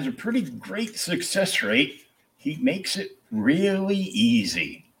 Kevin has a pretty great success rate. He makes it really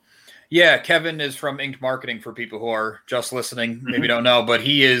easy. Yeah. Kevin is from Inked Marketing for people who are just listening, maybe don't know, but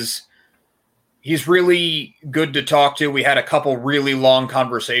he's really good to talk to. We had a couple really long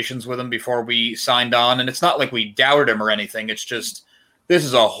conversations with him before we signed on. And it's not like we doubted him or anything. It's just, this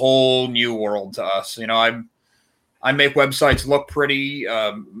is a whole new world to us. I make websites look pretty.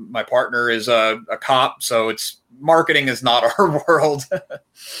 My partner is a cop, so marketing is not our world.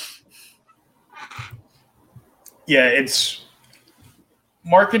 Yeah,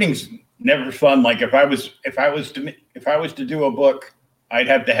 marketing's never fun. Like if I was to do a book, I'd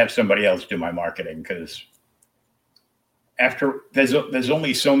have to have somebody else do my marketing because there's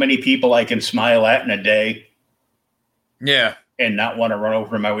only so many people I can smile at in a day. Yeah, and not want to run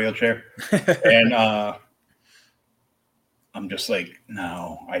over in my wheelchair, and I'm just like,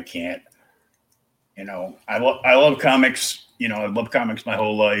 no, I can't. I love comics. I love comics my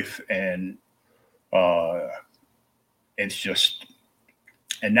whole life, and it's just,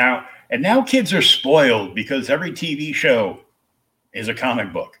 and now kids are spoiled because every TV show is a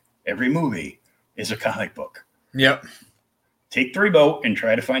comic book. Every movie is a comic book. Yep. Take the remote and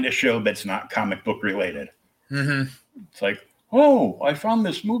try to find a show that's not comic book related. Mm-hmm. It's like, oh, I found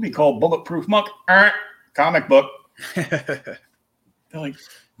this movie called Bulletproof Monk. Comic book. They're like,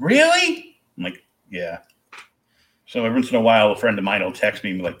 really? I'm like, yeah. So every once in a while, a friend of mine will text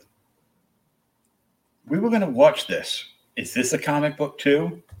me and be like, we were going to watch this. Is this a comic book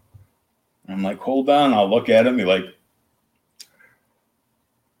too? I'm like, hold on. I'll look at it and be like,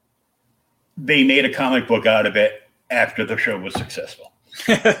 they made a comic book out of it after the show was successful.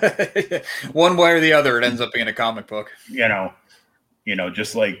 One way or the other, it ends up being a comic book.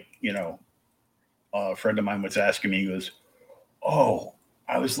 Just like, a friend of mine was asking me, he goes, oh,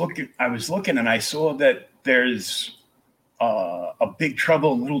 I was looking and I saw that there's a Big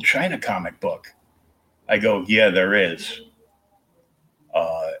Trouble in Little China comic book. I go, yeah, there is.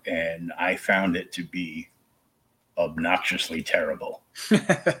 And I found it to be obnoxiously terrible.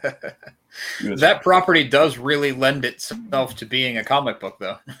 That property does really lend itself to being a comic book,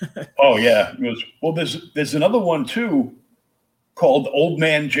 though. Oh yeah. He goes, well, there's another one too called Old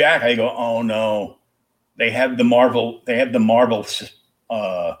Man Jack. I go, oh no. They have the Marvel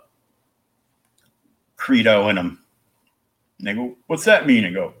credo in them. And they go, what's that mean?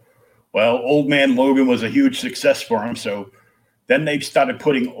 I go, well, Old Man Logan was a huge success for him. So then they started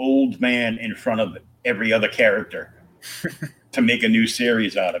putting Old Man in front of every other character to make a new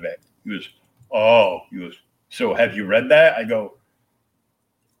series out of it. He goes, so have you read that? I go,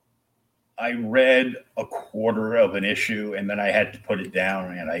 I read a quarter of an issue and then I had to put it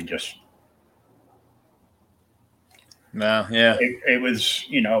down and I just. No, yeah. It was,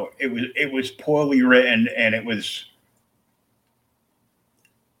 it was poorly written and it was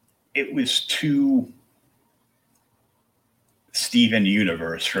too Steven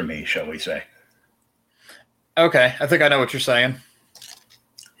Universe for me, shall we say. Okay, I think I know what you're saying.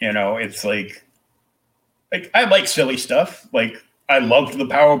 It's like I like silly stuff. Like I loved the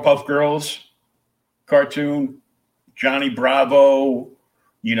Powerpuff Girls cartoon, Johnny Bravo,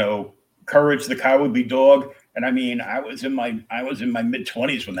 Courage the Cowardly Dog. And I mean, I was in my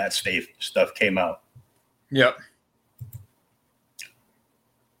mid-20s when that stuff came out. Yep.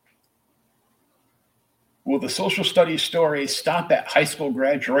 Will the social studies story stop at high school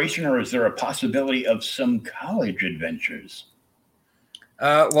graduation, or is there a possibility of some college adventures?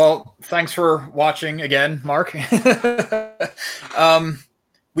 Well, thanks for watching again, Mark.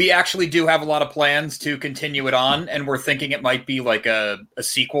 We actually do have a lot of plans to continue it on, and we're thinking it might be like a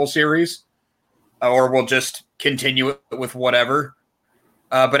sequel series, or we'll just continue it with whatever.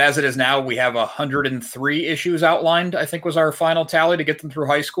 But as it is now, we have 103 issues outlined, I think was our final tally to get them through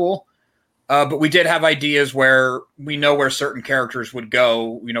high school. But we did have ideas where we know where certain characters would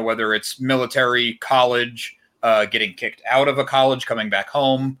go, you know, whether it's military, college, getting kicked out of a college, coming back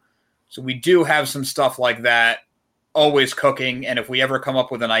home. So we do have some stuff like that always cooking. And if we ever come up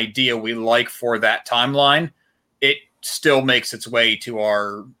with an idea we like for that timeline, it still makes its way to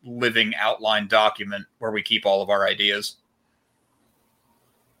our living outline document where we keep all of our ideas.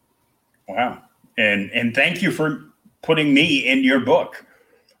 Wow. And thank you for putting me in your book,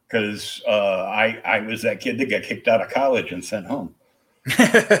 because I was that kid that got kicked out of college and sent home.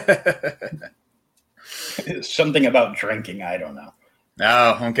 Something about drinking, I don't know.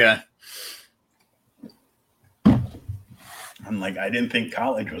 Oh, okay. I'm like, I didn't think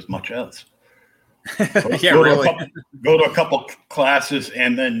college was much else. Yeah, really. Go to a couple classes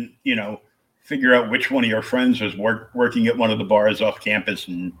and then, you know, figure out which one of your friends was working at one of the bars off campus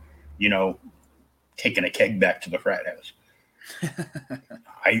and, you know, taking a keg back to the frat house.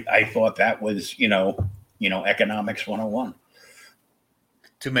 I thought that was, you know, economics 101.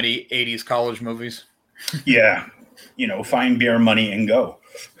 Too many 80s college movies. Yeah. You know, find beer money and go.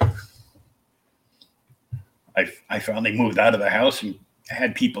 I finally moved out of the house and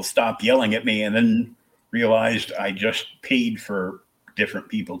had people stop yelling at me, and then realized I just paid for different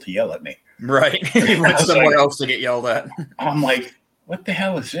people to yell at me. Right. You went somewhere else to get yelled at. I'm like, what the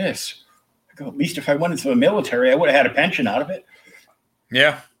hell is this? I go, at least if I went into the military, I would have had a pension out of it.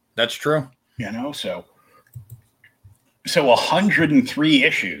 Yeah, that's true. You know, so 103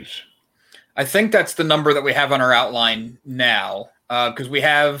 issues. I think that's the number that we have on our outline now, because we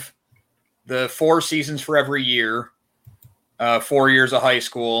have the 4 seasons for every year, 4 years of high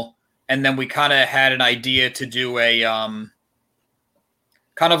school, and then we kind of had an idea to do a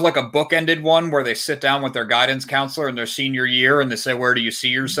kind of like a bookended one where they sit down with their guidance counselor in their senior year and they say, where do you see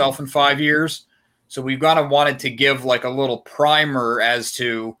yourself in 5 years? So we've kind of wanted to give like a little primer as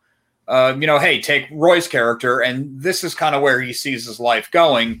to, you know, hey, take Roy's character, and this is kind of where he sees his life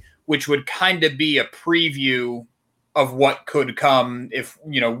going, which would kind of be a preview of what could come if,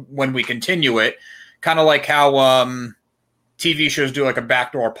 you know, when we continue it, kind of like how TV shows do like a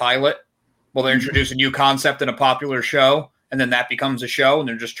backdoor pilot. Well, they introduce a new concept in a popular show, and then that becomes a show, and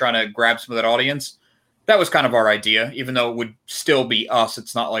they're just trying to grab some of that audience. That was kind of our idea, even though it would still be us.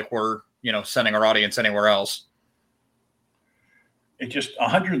 It's not like we're, you know, sending our audience anywhere else. It just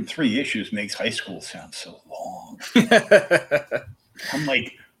 103 issues makes high school sound so long. I'm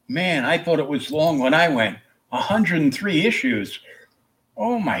like, man, I thought it was long when I went. 103 issues.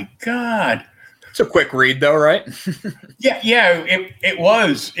 Oh my God. It's a quick read though, right? Yeah, it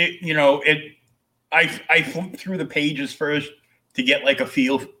was. I flipped through the pages first to get like a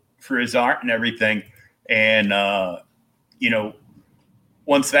feel for his art and everything. And you know,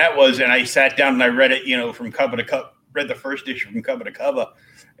 once that was, and I sat down and I read it, you know, from cover to cover, read the first issue from cover to cover,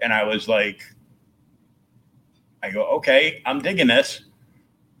 and I was like, I go, okay, I'm digging this.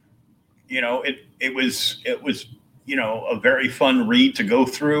 You know, it was, you know, a very fun read to go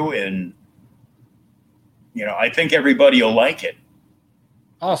through, and, you know, I think everybody will like it.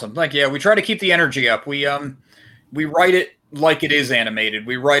 Awesome. Like, yeah, we try to keep the energy up. We write it like it is animated.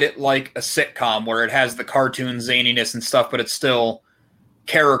 We write it like a sitcom where it has the cartoon zaniness and stuff, but it's still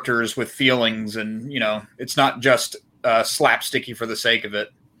characters with feelings, and, you know, it's not just slapsticky for the sake of it.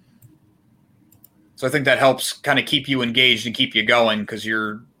 So I think that helps kind of keep you engaged and keep you going, because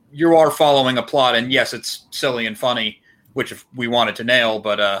you are following a plot, and yes, it's silly and funny, which if we wanted to nail,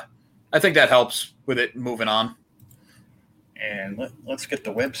 but I think that helps with it moving on. And let's get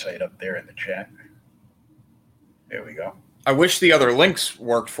the website up there in the chat. There we go. I wish the other links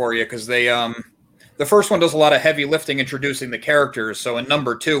worked for you, because they the first one does a lot of heavy lifting introducing the characters, so in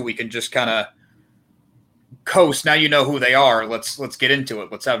number 2 we can just kind of coast. Now you know who they are. Let's get into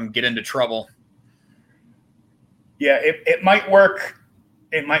it. Let's have them get into trouble. Yeah, it might work.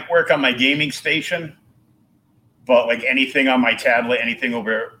 It might work on my gaming station, but like anything on my tablet, anything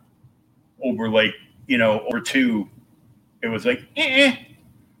over like, you know, over 2, it was like, and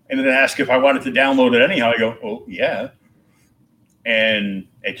then ask if I wanted to download it anyhow. I go, oh yeah, and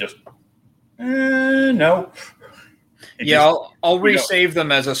it just No. I'll resave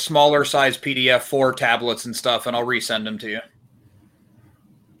them as a smaller size PDF for tablets and stuff, and I'll resend them to you.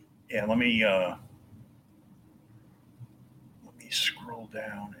 Yeah, let me scroll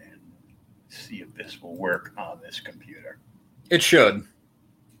down and see if this will work on this computer. It should.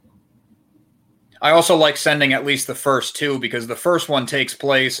 I also like sending at least the first two because the first one takes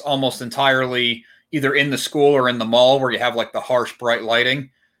place almost entirely either in the school or in the mall where you have like the harsh, bright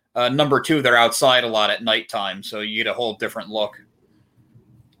lighting. Number two, they're outside a lot at nighttime, so you get a whole different look.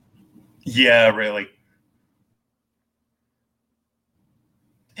 Yeah, really.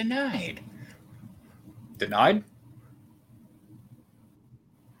 Denied.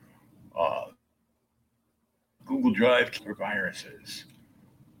 Google Drive for viruses.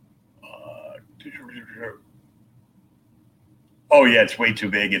 Oh yeah, it's way too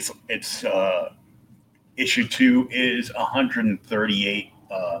big. It's issue 2 is 138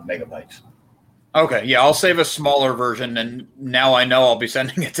 megabytes. Okay, yeah, I'll save a smaller version, and now I know I'll be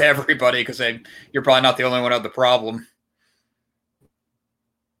sending it to everybody because you're probably not the only one who had the problem.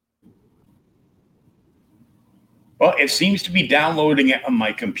 Well, it seems to be downloading it on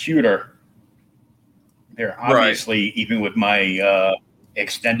my computer. There, obviously, right. Even with my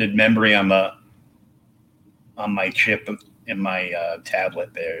extended memory on my chip in my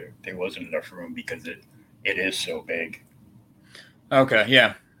tablet, there wasn't enough room because it is so big. Okay,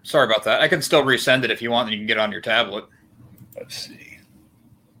 yeah. Sorry about that. I can still resend it if you want, and you can get it on your tablet. Let's see.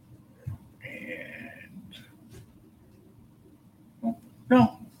 And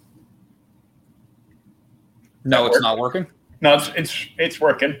no. No, it's not working? No, it's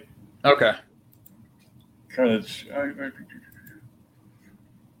working. Okay. Because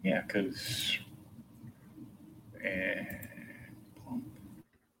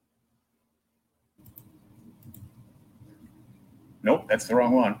nope, that's the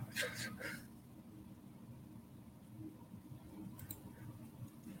wrong one.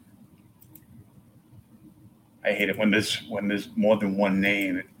 I hate it when there's more than one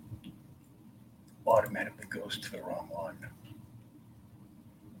name. It automatically goes to the wrong one.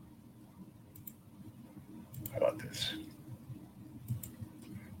 How about this?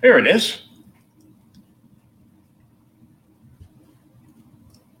 There it is.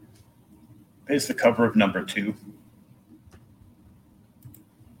 There's the cover of number 2.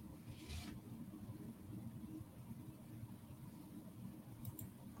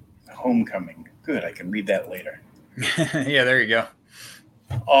 Homecoming. Good, I can read that later. Yeah, there you go.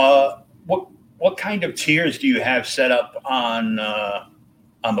 What kind of tiers do you have set up on the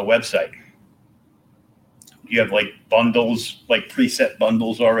website? Do you have like bundles, like preset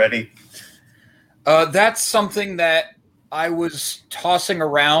bundles already? That's something that I was tossing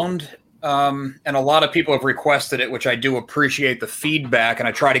around, and a lot of people have requested it, which I do appreciate the feedback, and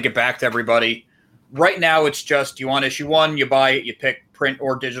I try to get back to everybody. Right now, it's just you want issue 1, you buy it, you pick print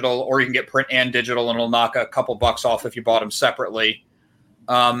or digital, or you can get print and digital, and it'll knock a couple bucks off if you bought them separately.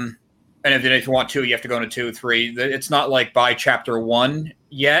 And if you want 2, you have to go into 2, 3. It's not like buy chapter 1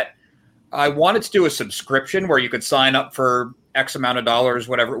 yet. I wanted to do a subscription where you could sign up for X amount of dollars,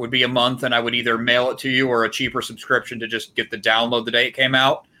 whatever it would be a month, and I would either mail it to you or a cheaper subscription to just get the download the day it came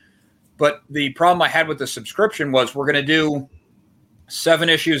out. But the problem I had with the subscription was we're going to do 7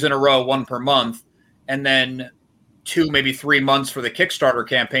 issues in a row, 1 per month, and then 2, maybe 3 months for the Kickstarter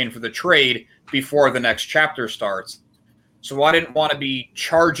campaign for the trade before the next chapter starts. So I didn't want to be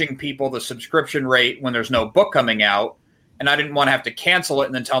charging people the subscription rate when there's no book coming out, and I didn't want to have to cancel it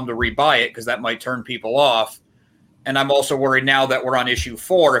and then tell them to rebuy it because that might turn people off. And I'm also worried now that we're on issue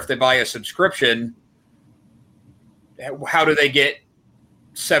 4, if they buy a subscription, how do they get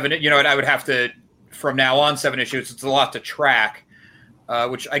 7? And I would have to, from now on, 7 issues. It's a lot to track,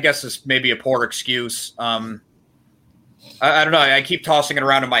 which I guess is maybe a poor excuse. I don't know. I keep tossing it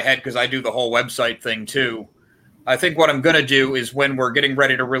around in my head because I do the whole website thing too. I think what I'm going to do is when we're getting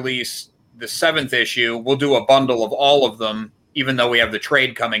ready to release the 7th issue, we'll do a bundle of all of them, even though we have the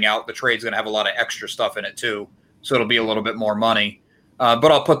trade coming out. The trade's going to have a lot of extra stuff in it too, so it'll be a little bit more money. But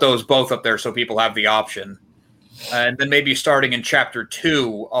I'll put those both up there so people have the option. And then maybe starting in chapter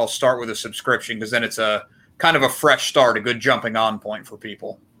 2, I'll start with a subscription because then it's a kind of a fresh start, a good jumping on point for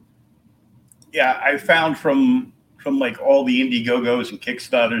people. Yeah, I found from like all the Indiegogos and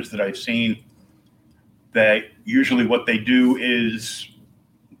Kickstarters that I've seen that usually what they do is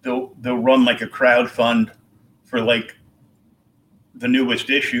they'll run like a crowd fund for like the newest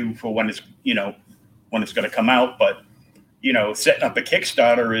issue for when it's when it's going to come out. But setting up a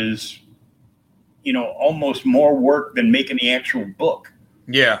Kickstarter is almost more work than making the actual book.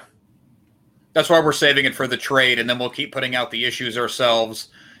 Yeah, that's why we're saving it for the trade, and then we'll keep putting out the issues ourselves.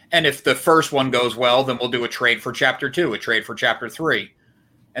 And if the first one goes well, then we'll do a trade for chapter 2, a trade for chapter 3.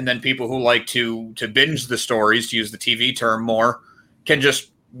 And then people who like to binge the stories, to use the TV term more, can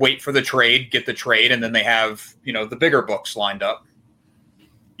just wait for the trade, get the trade, and then they have, the bigger books lined up.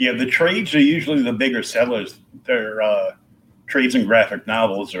 Yeah, the trades are usually the bigger sellers. Their trades and graphic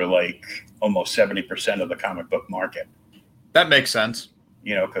novels are like almost 70% of the comic book market. That makes sense.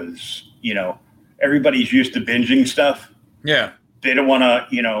 Because, everybody's used to binging stuff. Yeah. They don't want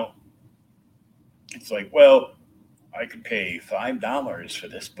to, it's like, well, I could pay $5 for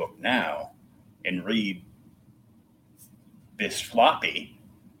this book now and read this floppy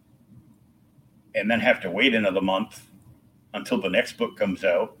and then have to wait another month until the next book comes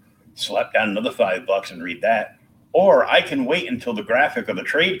out, slap down another $5 and read that. Or I can wait until the graphic or the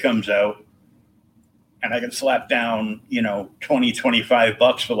trade comes out and I can slap down, $20,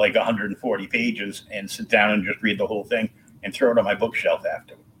 $25 for like 140 pages and sit down and just read the whole thing and throw it on my bookshelf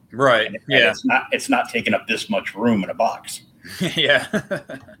after. Right. And yeah. It's not taking up this much room in a box. Yeah.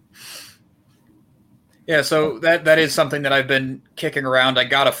 Yeah. So that is something that I've been kicking around. I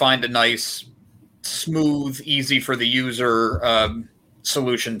got to find a nice, smooth, easy for the user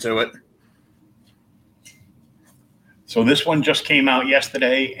solution to it. So this one just came out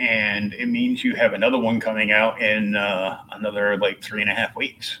yesterday, and it means you have another one coming out in another like 3.5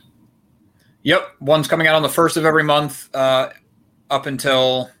 weeks. Yep. One's coming out on the 1st of every month up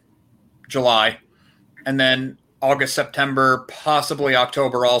until July. And then August, September, possibly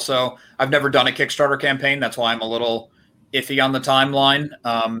October also. I've never done a Kickstarter campaign. That's why I'm a little iffy on the timeline.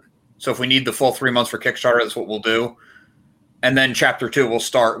 So if we need the full 3 months for Kickstarter, that's what we'll do. And then chapter 2 will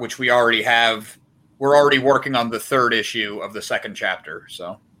start, which we already have. We're already working on the 3rd issue of the 2nd chapter.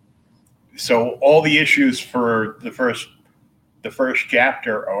 So all the issues for the first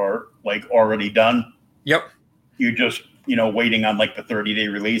chapter are like already done. Yep. You just, waiting on like the 30-day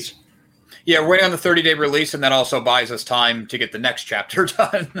release. Yeah, we're waiting on the 30-day release, and that also buys us time to get the next chapter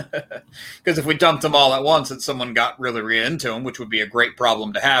done. Because if we dumped them all at once and someone got really into them, which would be a great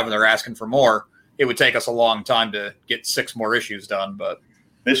problem to have, and they're asking for more, it would take us a long time to get 6 more issues done. But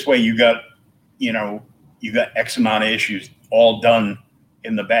this way you got X amount of issues all done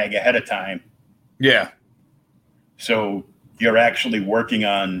in the bag ahead of time. Yeah. So you're actually working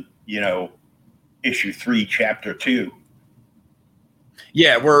on, issue 3, chapter 2.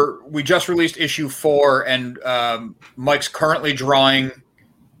 Yeah, we just released issue 4, and Mike's currently drawing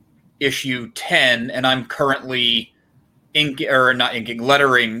issue 10, and I'm currently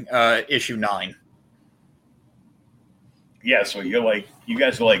lettering issue 9. Yeah, so you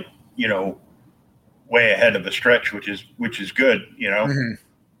guys are like, way ahead of the stretch, which is good, Mm-hmm.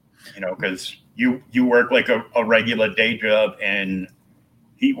 Because you work like a regular day job, and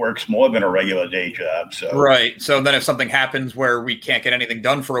he works more than a regular day job. So right. So then if something happens where we can't get anything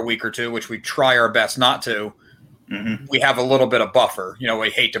done for a week or two, which we try our best not to, mm-hmm. we have a little bit of buffer. We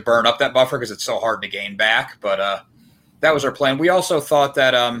hate to burn up that buffer because it's so hard to gain back. But that was our plan. We also thought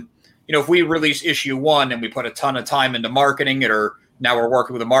that, if we release issue 1 and we put a ton of time into marketing it, or now we're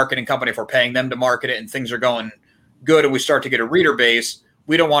working with a marketing company, if we're paying them to market it and things are going good and we start to get a reader base,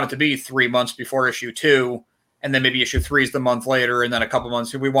 we don't want it to be 3 months before issue 2. And then maybe issue 3 is the month later, and then a couple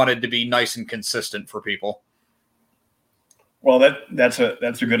months. We wanted to be nice and consistent for people. Well, that's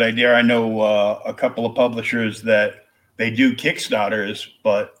a good idea. I know a couple of publishers that they do Kickstarters,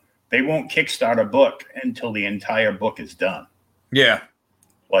 but they won't kickstart a book until the entire book is done. Yeah,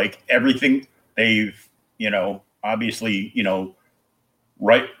 like everything they've obviously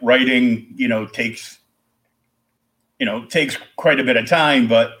writing takes quite a bit of time,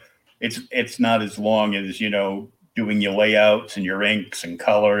 but it's not as long as, doing your layouts and your inks and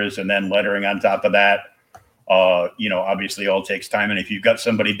colors and then lettering on top of that. Obviously all takes time. And if you've got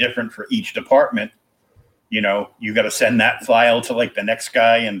somebody different for each department, you got to send that file to like the next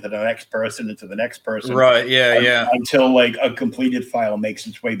guy and to the next person and to the next person. Right. Yeah. Until like a completed file makes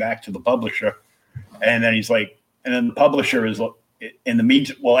its way back to the publisher. And then and then the publisher is in the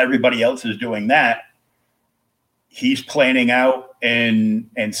meantime, while everybody else is doing that, he's planning out and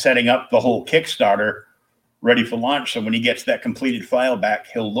setting up the whole Kickstarter ready for launch. So when he gets that completed file back,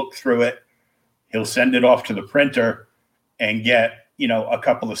 he'll look through it. He'll send it off to the printer and get, a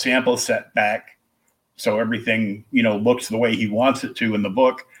couple of samples set back. So everything, looks the way he wants it to in the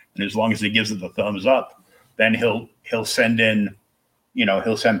book. And as long as he gives it the thumbs up, then he'll send in,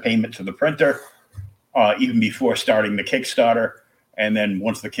 he'll send payment to the printer even before starting the Kickstarter. And then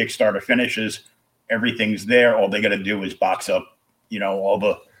once the Kickstarter finishes, everything's there. All they got to do is box up, all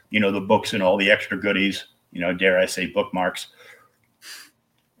the, the books and all the extra goodies, dare I say bookmarks.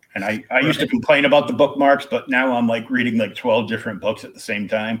 And I used to complain about the bookmarks, but now I'm like reading like 12 different books at the same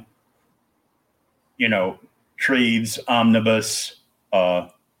time. You know, trades, omnibus,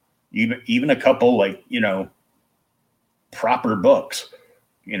 even a couple like, you know, proper books.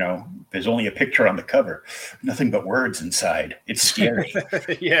 You know, there's only a picture on the cover, nothing but words inside. It's scary.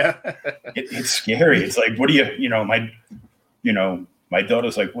 Yeah. It's scary. It's like, what do you know, my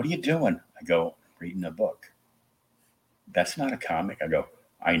daughter's like, what are you doing? I go, reading a book. That's not a comic. I go,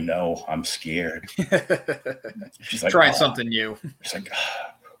 I know, I'm scared. She's like, trying something new. She's like,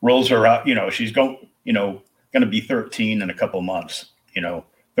 rolls her out, you know, she's going to be 13 in a couple months,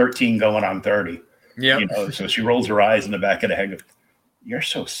 13 going on 30. Yeah. So she rolls her eyes in the back of the head. You're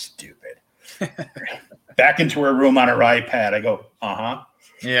so stupid. Back into her room on her iPad. I go,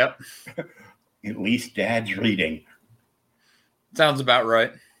 Yeah. At least Dad's reading. Sounds about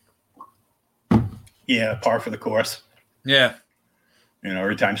right. Yeah, par for the course. Yeah.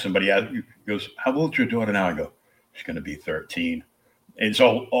 Every time somebody goes, how old's your daughter now? I go, she's going to be 13. And it's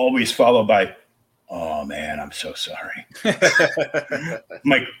always followed by, oh, man, I'm so sorry. I'm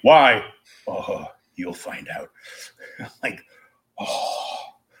like, why? Oh, you'll find out. Like, oh.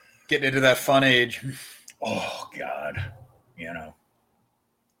 Getting into that fun age. Oh, God.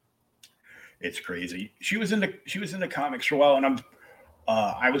 It's crazy. She was into comics for a while, and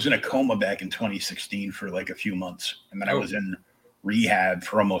I was in a coma back in 2016 for like a few months, and then I was in rehab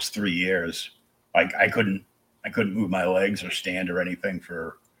for almost 3 years. Like I couldn't move my legs or stand or anything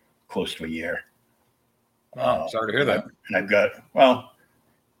for close to a year. Sorry to hear that. And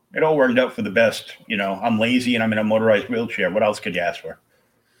it all worked out for the best. I'm lazy and I'm in a motorized wheelchair. What else could you ask for?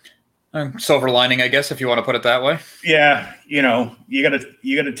 Silver lining, I guess, if you want to put it that way. Yeah, you gotta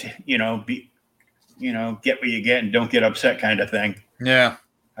be, get what you get and don't get upset, kind of thing. Yeah.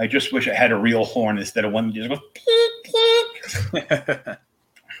 I just wish I had a real horn instead of one that just goes peek, peek. I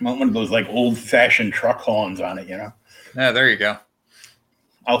want one of those like old-fashioned truck horns on it, Yeah, there you go.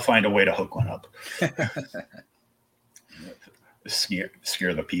 I'll find a way to hook one up. Scare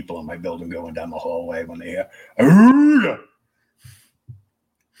the people in my building going down the hallway when they hear. Arrgh!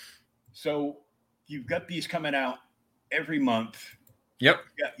 So you've got these coming out every month. Yep.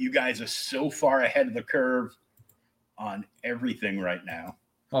 You guys are so far ahead of the curve on everything right now.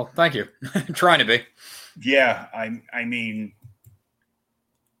 Well, thank you. Trying to be. Yeah, I mean,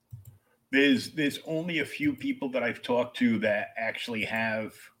 there's only a few people that I've talked to that actually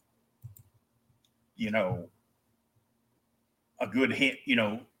have, a good hit,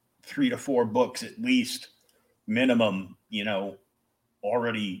 3 to 4 books at least minimum,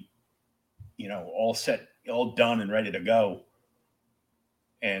 already, all set, all done and ready to go.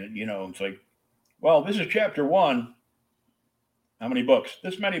 And, it's like, well, this is chapter 1. How many books?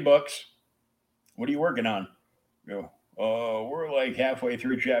 This many books. What are you working on? Go, we're like halfway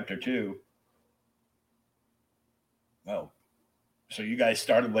through chapter 2. Well, so you guys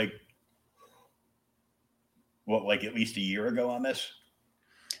started like at least a year ago on this?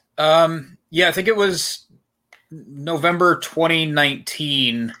 Yeah, I think it was November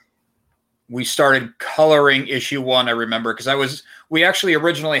 2019. We started coloring issue 1, I remember, because we actually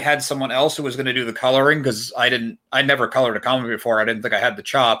originally had someone else who was going to do the coloring because I never colored a comic before. I didn't think I had the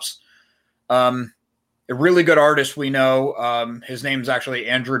chops. A really good artist we know. His name's actually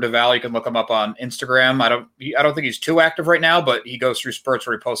Andrew DeVal. You can look him up on Instagram. I don't think he's too active right now, but he goes through spurts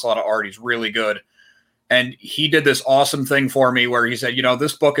where he posts a lot of art. He's really good. And he did this awesome thing for me where he said,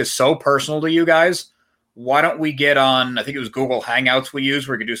 this book is so personal to you guys. Why don't we get on, I think it was Google Hangouts we used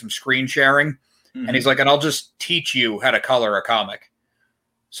where we could do some screen sharing. Mm-hmm. And he's like, and I'll just teach you how to color a comic.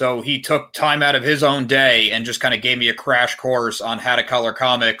 So he took time out of his own day and just kind of gave me a crash course on how to color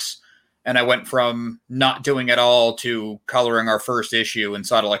comics. And I went from not doing it all to coloring our first issue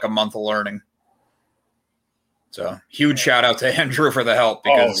inside of like a month of learning. So huge shout out to Andrew for the help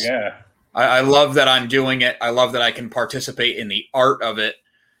because I love that I'm doing it. I love that I can participate in the art of it.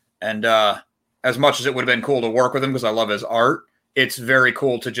 And, as much as it would have been cool to work with him because I love his art, it's very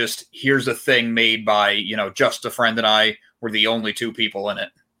cool to just, here's a thing made by, just a friend and I were the only 2 people in it.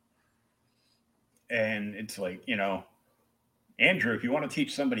 And it's like, Andrew, if you want to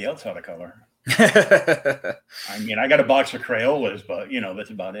teach somebody else how to color. I mean, I got a box of Crayolas, but, that's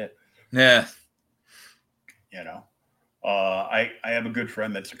about it. Yeah. I have a good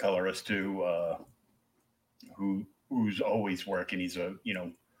friend that's a colorist too, who's always working. He's a,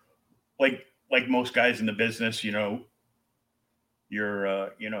 like most guys in the business, you're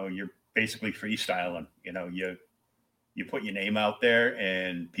basically freestyling. You put your name out there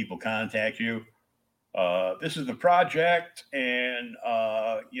and people contact you. This is the project, and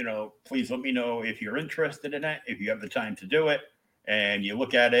please let me know if you're interested in it, if you have the time to do it. and you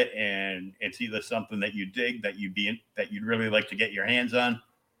look at it and it's either something that you dig, that you'd really like to get your hands on,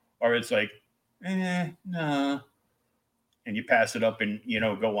 or it's like, no, and you pass it up and,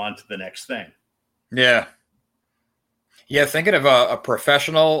 go on to the next thing. Yeah. Yeah, thinking of a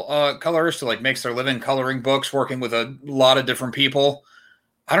professional colorist who like makes their living coloring books, working with a lot of different people.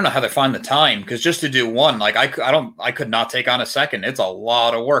 I don't know how they find the time, because just to do one, like I could not take on a second. It's a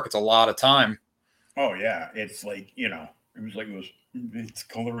lot of work. It's a lot of time. Oh yeah, it's like, it's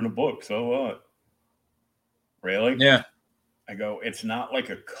coloring a book. So what? Really? Yeah. I go, it's not like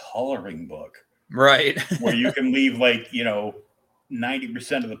a coloring book, right? where you can leave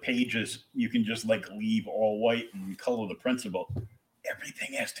 90% of the pages. You can just leave all white and color the principal.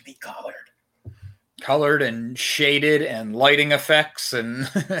 Everything has to be colored and shaded and lighting effects and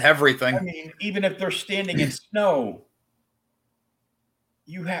everything. I mean, even if they're standing in snow,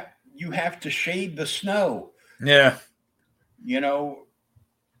 you have to shade the snow. Yeah.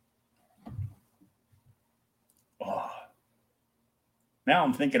 Oh. Now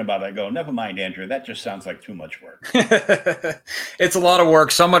I'm thinking about it. I go, never mind, Andrew. That just sounds like too much work. It's a lot of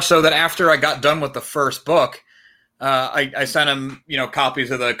work, so much so that after I got done with the first book, I sent him,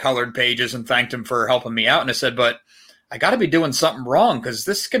 copies of the colored pages and thanked him for helping me out. And I said, but I got to be doing something wrong, because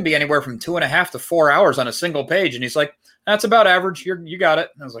this can be anywhere from 2.5 to 4 hours on a single page. And he's like, that's about average. You got it.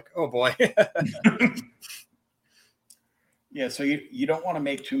 And I was like, oh boy. Yeah. So you don't want to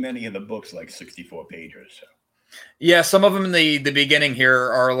make too many of the books 64 pages. So. Yeah, some of them in the beginning here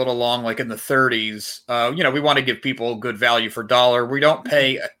are a little long, like in the 30s. We want to give people good value for dollar. We don't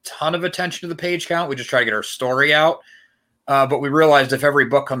pay a ton of attention to the page count. We just try to get our story out. But we realized if every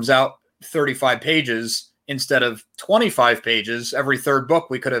book comes out 35 pages instead of 25 pages, every third book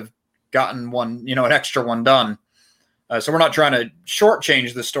we could have gotten one, an extra one done. So we're not trying to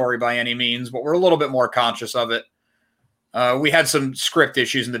shortchange the story by any means, but we're a little bit more conscious of it. We had some script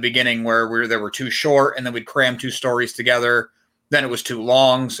issues in the beginning where they were too short, and then we'd cram two stories together. Then it was too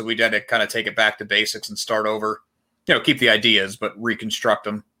long, so we had to kind of take it back to basics and start over. Keep the ideas, but reconstruct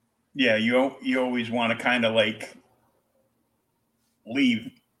them. Yeah, you always want to kind of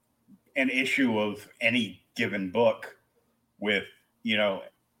leave an issue of any given book with,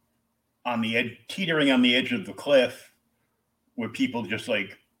 on the edge, teetering on the edge of the cliff, where people just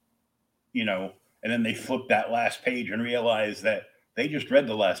and then they flip that last page and realize that they just read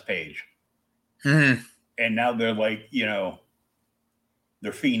the last page. Mm-hmm. And now they're they're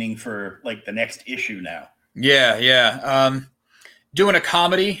fiending for the next issue now. Yeah. Doing a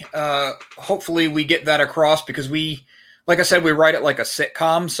comedy, hopefully we get that across, because like I said, we write it like a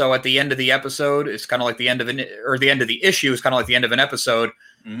sitcom. So at the end of the episode, it's kind of like the end of the end of the issue is kind of like the end of an episode.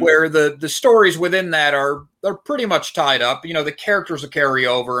 Mm-hmm. Where the stories within that are pretty much tied up. The characters will carry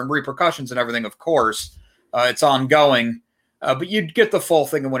over and repercussions and everything, of course. It's ongoing. But you'd get the full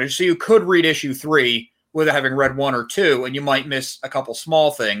thing in one issue. So you could read issue 3 without having read 1 or 2, and you might miss a couple small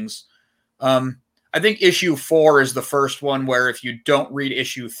things. I think issue 4 is the first one where if you don't read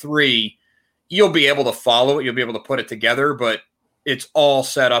issue 3, you'll be able to follow it. You'll be able to put it together, but it's all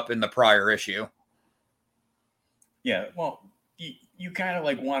set up in the prior issue. Yeah, well, you kind of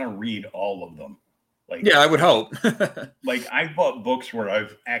want to read all of them. Yeah, I would hope. I bought books where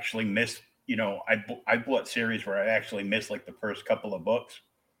I've actually missed, I bought series where I actually missed the first couple of books,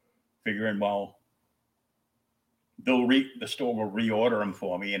 figuring, well, the store will reorder them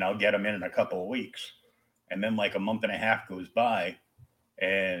for me and I'll get them in a couple of weeks. And then a month and a half goes by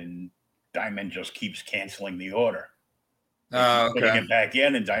and Diamond just keeps canceling the order. Putting it back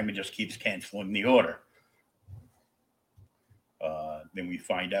in, and Diamond just keeps canceling the order. Then we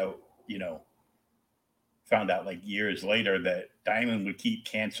found out years later that Diamond would keep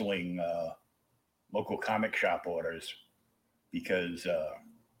canceling local comic shop orders because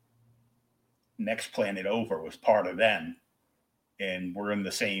Next Planet Over was part of them, and we're in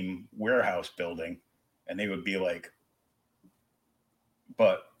the same warehouse building, and they would be like,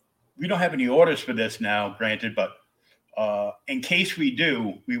 but we don't have any orders for this now, granted, but in case we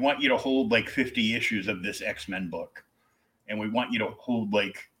do, we want you to hold 50 issues of this X-Men book. And we want you to hold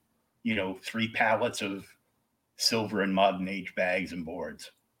 3 pallets of silver and modern age bags and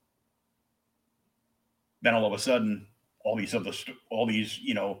boards. Then all of a sudden, all these other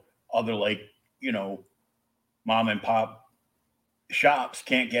mom and pop shops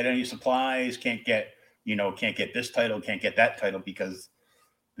can't get any supplies, can't get this title, can't get that title, because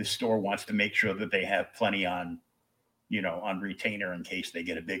the store wants to make sure that they have plenty on retainer in case they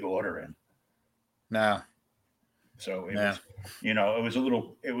get a big order in. No. So it was, it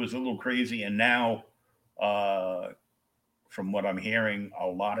was a little crazy. And now, from what I'm hearing, a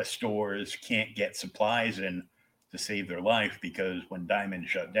lot of stores can't get supplies in to save their life, because when Diamond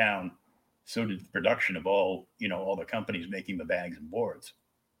shut down, so did the production of all the companies making the bags and boards,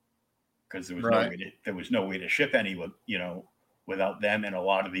 because there was no way to ship any without them, and a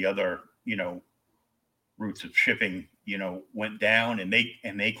lot of the other routes of shipping went down, and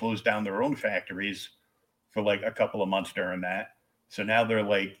they closed down their own factories for like a couple of months during that. So now they're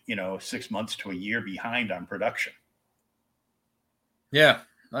like 6 months to a year behind on production. Yeah,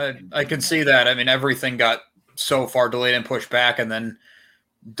 I can see that. I mean, everything got so far delayed and pushed back, and then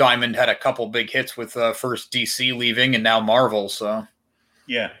Diamond had a couple big hits with first DC leaving and now Marvel. So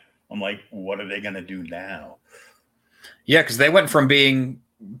yeah, I'm like, what are they going to do now? Yeah, because they went from being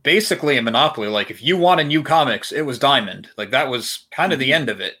basically a monopoly. Like, if you wanted new comics, it was Diamond. Like, that was kind of the end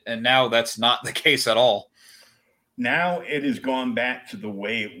of it. And now that's not the case at all. Now it has gone back to the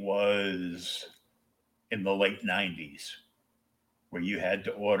way it was in the late 90s, where you had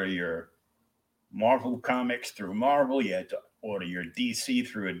to order your Marvel comics through Marvel. You had to order your DC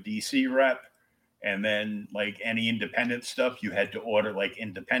through a DC rep. And then, like, any independent stuff, you had to order, like,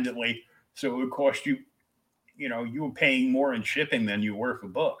 independently. So it would cost you, you were paying more in shipping than you were for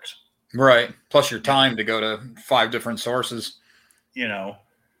books. Right. Plus your time to go to 5 different sources.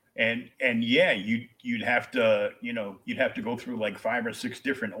 And yeah, you'd have to go through like 5 or 6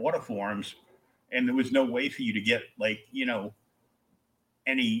 different order forms, and there was no way for you to get like,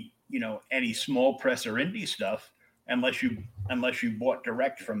 any small press or indie stuff unless you bought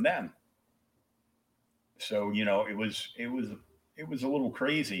direct from them. So, it was a little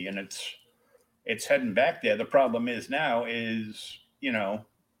crazy, and it's heading back there. The problem is now is,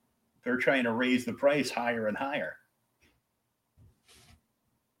 they're trying to raise the price higher and higher.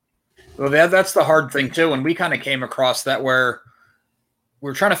 Well, that's the hard thing too. And we kind of came across that where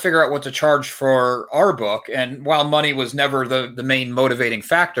we're trying to figure out what to charge for our book. And while money was never the main motivating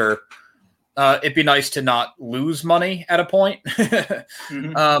factor, it'd be nice to not lose money at a point.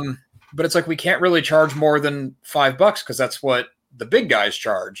 Mm-hmm. But it's like, we can't really charge more than $5 because that's what the big guys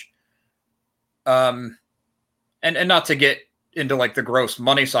charge. And not to get into like the gross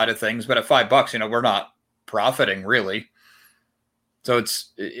money side of things, but at $5, we're not profiting really. So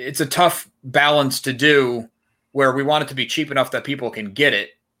it's a tough balance to do, where we want it to be cheap enough that people can get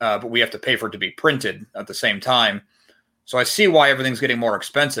it, but we have to pay for it to be printed at the same time. So I see why everything's getting more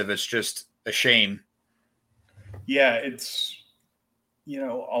expensive. It's just a shame. Yeah, it's,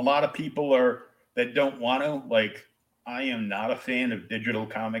 a lot of people that don't want to, like, I am not a fan of digital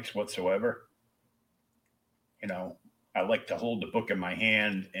comics whatsoever. I like to hold the book in my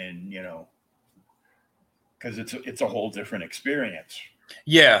hand, and, because it's a whole different experience.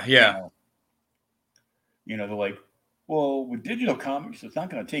 Yeah. They're like, well, with digital comics, it's not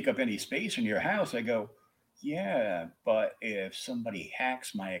going to take up any space in your house. I go, yeah, but if somebody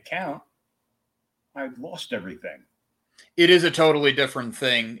hacks my account, I've lost everything. It is a totally different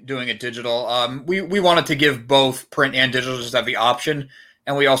thing doing it digital. We wanted to give both print and digital just have the option,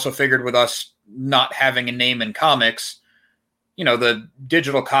 and we also figured with us not having a name in comics, the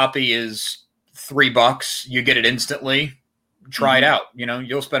digital copy is $3. You get it instantly. Try it out.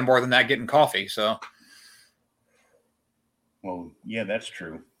 You'll spend more than that getting coffee. So, well, yeah, that's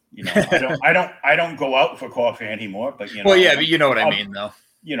true. I don't go out for coffee anymore. But well, yeah, but you know what I mean, though.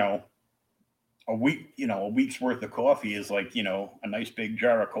 A week's worth of coffee is like a nice big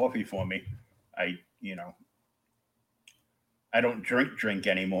jar of coffee for me. I don't drink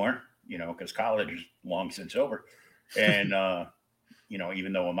anymore. Because college is long since over, and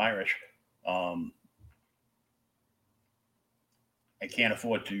even though I'm Irish. I can't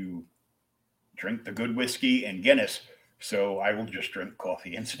afford to drink the good whiskey and Guinness, so I will just drink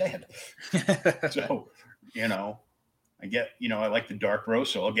coffee instead. So, I get, I like the dark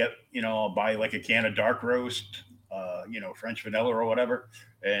roast, so I'll get, I'll buy like a can of dark roast, French vanilla or whatever,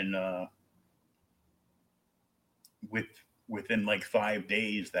 and within like 5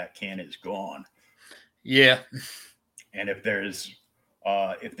 days, that can is gone. Yeah. And if there's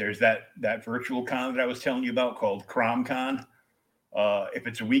that virtual con that I was telling you about called CromCon, if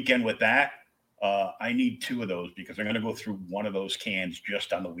it's a weekend with that, I need 2 of those, because I'm going to go through one of those cans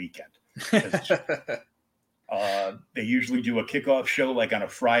just on the weekend. They usually do a kickoff show like on a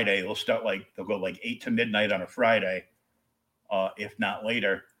Friday. They'll go like 8 to midnight on a Friday, if not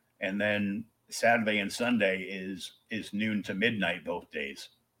later. And then Saturday and Sunday is noon to midnight both days.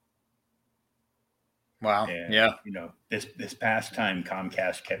 Wow. And, yeah. This past time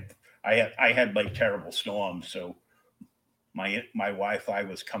Comcast I had like terrible storms. So my Wi-Fi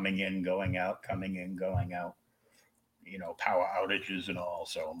was coming in, going out, power outages and all.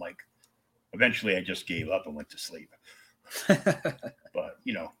 So I'm like, eventually I just gave up and went to sleep. But,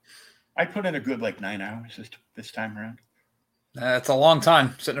 I put in a good 9 hours this time around. It's a long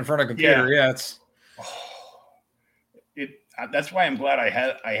time sitting in front of a computer. Yeah, it's. That's why I'm glad I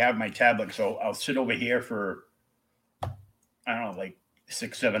have my tablet. So I'll sit over here for, I don't know,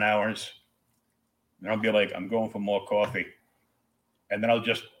 6-7 hours. And I'll be like, I'm going for more coffee. And then I'll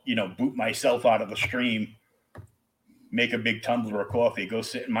just, boot myself out of the stream, make a big tumbler of coffee, go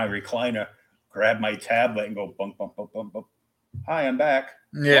sit in my recliner, grab my tablet and go bump, bump, bump, bump, bump. Hi, I'm back.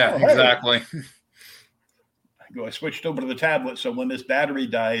 Yeah, exactly. I switched over to the tablet. So when this battery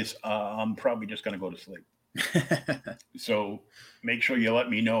dies, I'm probably just going to go to sleep. So make sure you let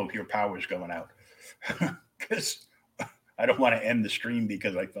me know if your power's going out, because I don't want to end the stream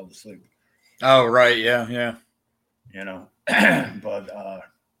because I fell asleep. Oh, right. Yeah. But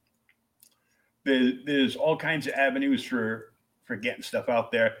there's all kinds of avenues for getting stuff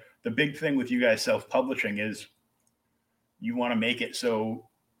out there. The big thing with you guys self-publishing is you want to make it so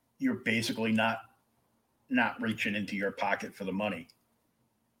you're basically not reaching into your pocket for the money.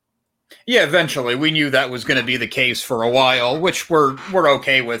 Yeah, eventually we knew that was going to be the case for a while, which we're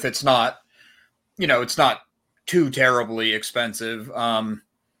okay with. It's not, it's not too terribly expensive.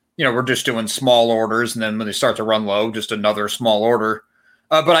 We're just doing small orders, and then when they start to run low, just another small order.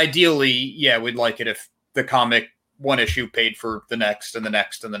 But ideally, yeah, we'd like it if the comic one issue paid for the next and the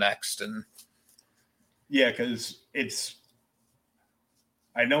next and the next. And yeah, because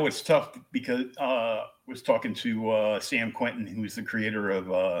I know it's tough because I was talking to Sam Quentin, who's the creator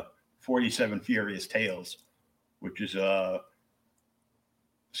of 47 Furious Tales, which is a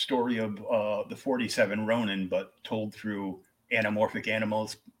story of the 47 Ronin, but told through anamorphic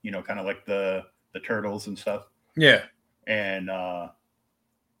animals, kind of like the turtles and stuff. Yeah. And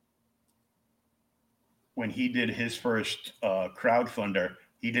when he did his first crowdfunder,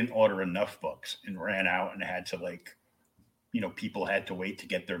 he didn't order enough books and ran out and had to people had to wait to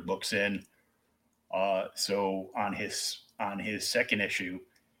get their books in. So on his second issue,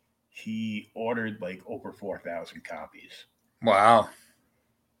 he ordered over 4,000 copies. Wow.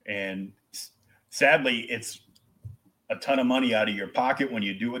 And sadly, it's a ton of money out of your pocket when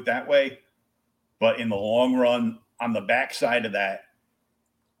you do it that way. But in the long run, on the backside of that,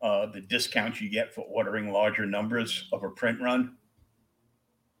 the discounts you get for ordering larger numbers of a print run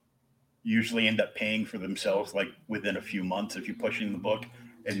usually end up paying for themselves within a few months if you're pushing the book.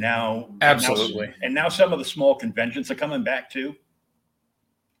 And now, absolutely. And now some of the small conventions are coming back too.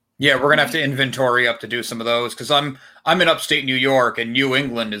 Yeah, we're gonna have to inventory up to do some of those, because I'm in upstate New York, and New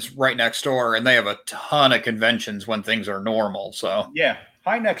England is right next door, and they have a ton of conventions when things are normal. So yeah,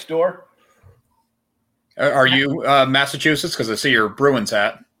 hi next door. Are you Massachusetts? Because I see your Bruins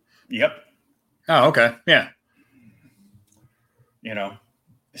hat. Yep. Oh, okay. Yeah.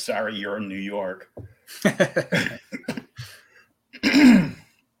 Sorry, you're in New York.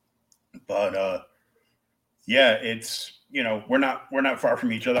 But yeah, it's we're not far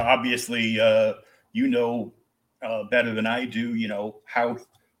from each other. Obviously, better than I do. How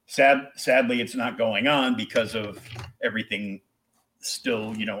sadly it's not going on because of everything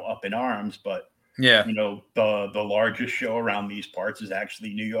still up in arms. But yeah, the largest show around these parts is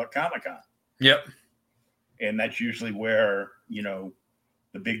actually New York Comic Con. Yep. And that's usually where the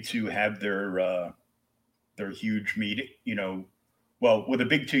big two have their huge meeting. Well, the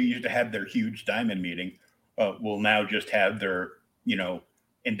big two used to have their huge diamond meeting. Will now just have their,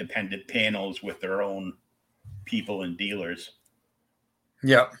 independent panels with their own people and dealers.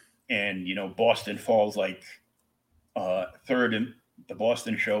 Yep. And, Boston falls third in the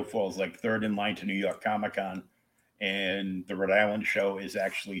Boston show falls third in line to New York Comic Con. And the Rhode Island show is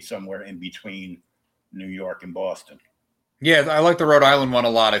actually somewhere in between New York and Boston. Yeah, I like the Rhode Island one a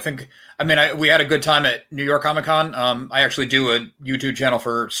lot. We had a good time at New York Comic Con. I actually do a YouTube channel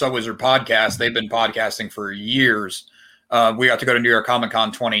for So Wizard Podcast. They've been podcasting for years. We got to go to New York Comic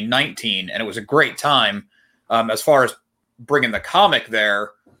Con 2019, and it was a great time. As far as bringing the comic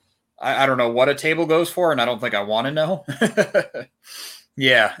there, I don't know what a table goes for, and I don't think I want to know.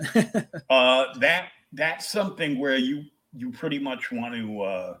 Yeah. That's something where you pretty much want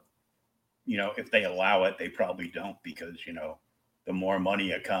to, if they allow it, they probably don't, because, the more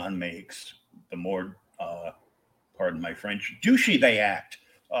money a con makes, the more, pardon my French, douchey they act.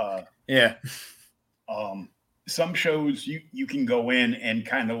 Yeah. Some shows you can go in and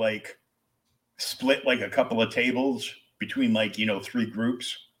kind of split a couple of tables between 3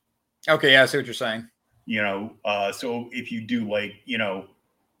 groups. Okay. Yeah. I see what you're saying. So if you do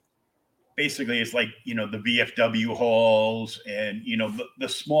basically it's the VFW halls and, the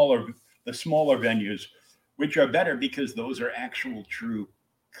smaller venues, which are better because those are actual true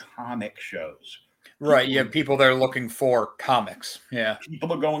comic shows. Right. You have people there looking for comics. Yeah.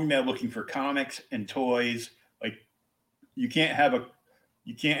 People are going there looking for comics and toys. Like you can't have a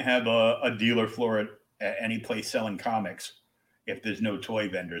dealer floor at any place selling comics if there's no toy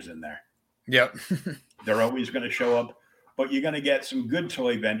vendors in there. Yep. They're always going to show up, but you're going to get some good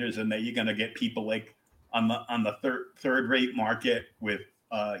toy vendors, and then you're going to get people like on the third rate market with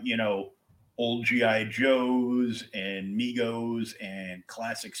old GI Joes and Migos and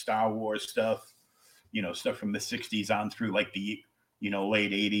classic Star Wars stuff, stuff from the 60s on through like the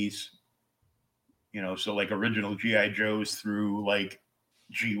late 80s, so like original GI Joes through like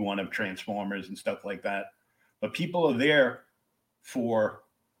G1 of Transformers and stuff like that. But people are there for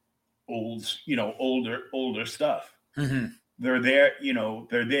older stuff. Mm-hmm. They're there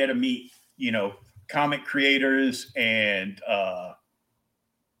to meet comic creators and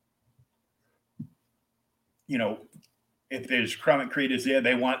if there's comic creators there,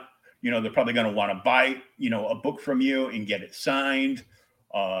 they want they're probably going to want to buy a book from you and get it signed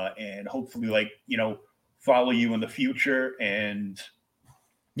and hopefully follow you in the future. And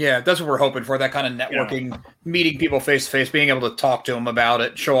yeah, that's what we're hoping for, that kind of networking, meeting people face to face, being able to talk to them about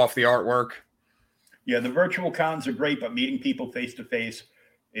it, show off the artwork. Yeah, the virtual cons are great, but meeting people face to face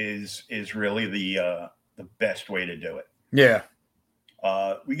is really the best way to do it. Yeah.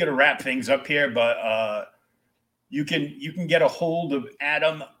 We got to wrap things up here, but you can get a hold of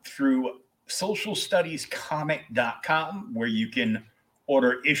Adam through socialstudiescomic.com, where you can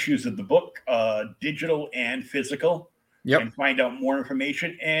order issues of the book, digital and physical. Yep. And find out more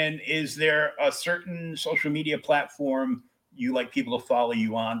information. And is there a certain social media platform you like people to follow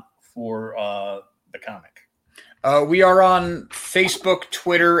you on for the comic? We are on Facebook,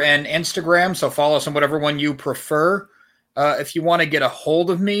 Twitter, and Instagram, so follow us on whatever one you prefer. If you want to get a hold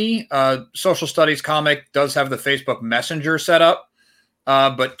of me, Social Studies Comic does have the Facebook Messenger set up,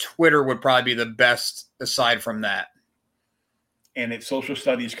 but Twitter would probably be the best aside from that. And it's Social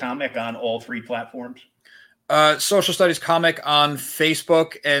Studies Comic on all three platforms? Social Studies Comic on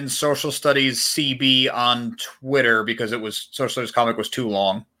Facebook and Social Studies CB on Twitter, because Social Studies Comic was too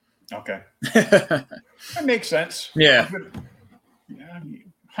long. Okay. That makes sense. Yeah.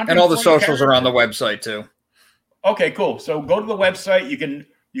 And all the socials are on the website too. Okay, cool. So go to the website. You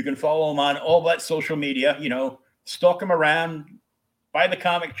can follow them on all that social media, stalk them around, buy the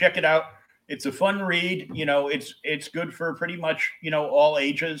comic, check it out. It's a fun read. It's good for pretty much, all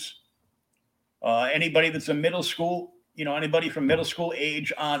ages. Anybody that's in middle school, anybody from middle school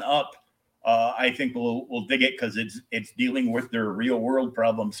age on up, I think will dig it, because it's dealing with their real world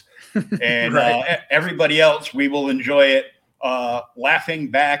problems. And right. Everybody else, we will enjoy it,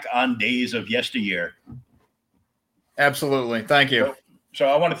 laughing back on days of yesteryear. Absolutely. Thank you. So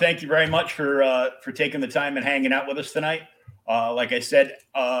I want to thank you very much for taking the time and hanging out with us tonight. Like I said,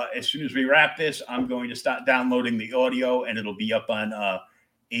 as soon as we wrap this, I'm going to start downloading the audio, and it'll be up on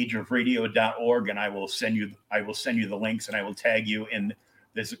ageofradio.org, and I will send you the links, and I will tag you in.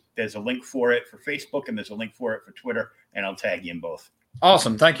 There's a link for it for Facebook, and there's a link for it for Twitter, and I'll tag you in both.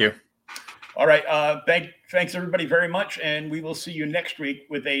 Awesome. Thank you. All right. Thanks everybody very much, and we will see you next week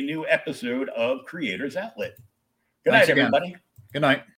with a new episode of Creators Outlet. Good night, everybody. Good night.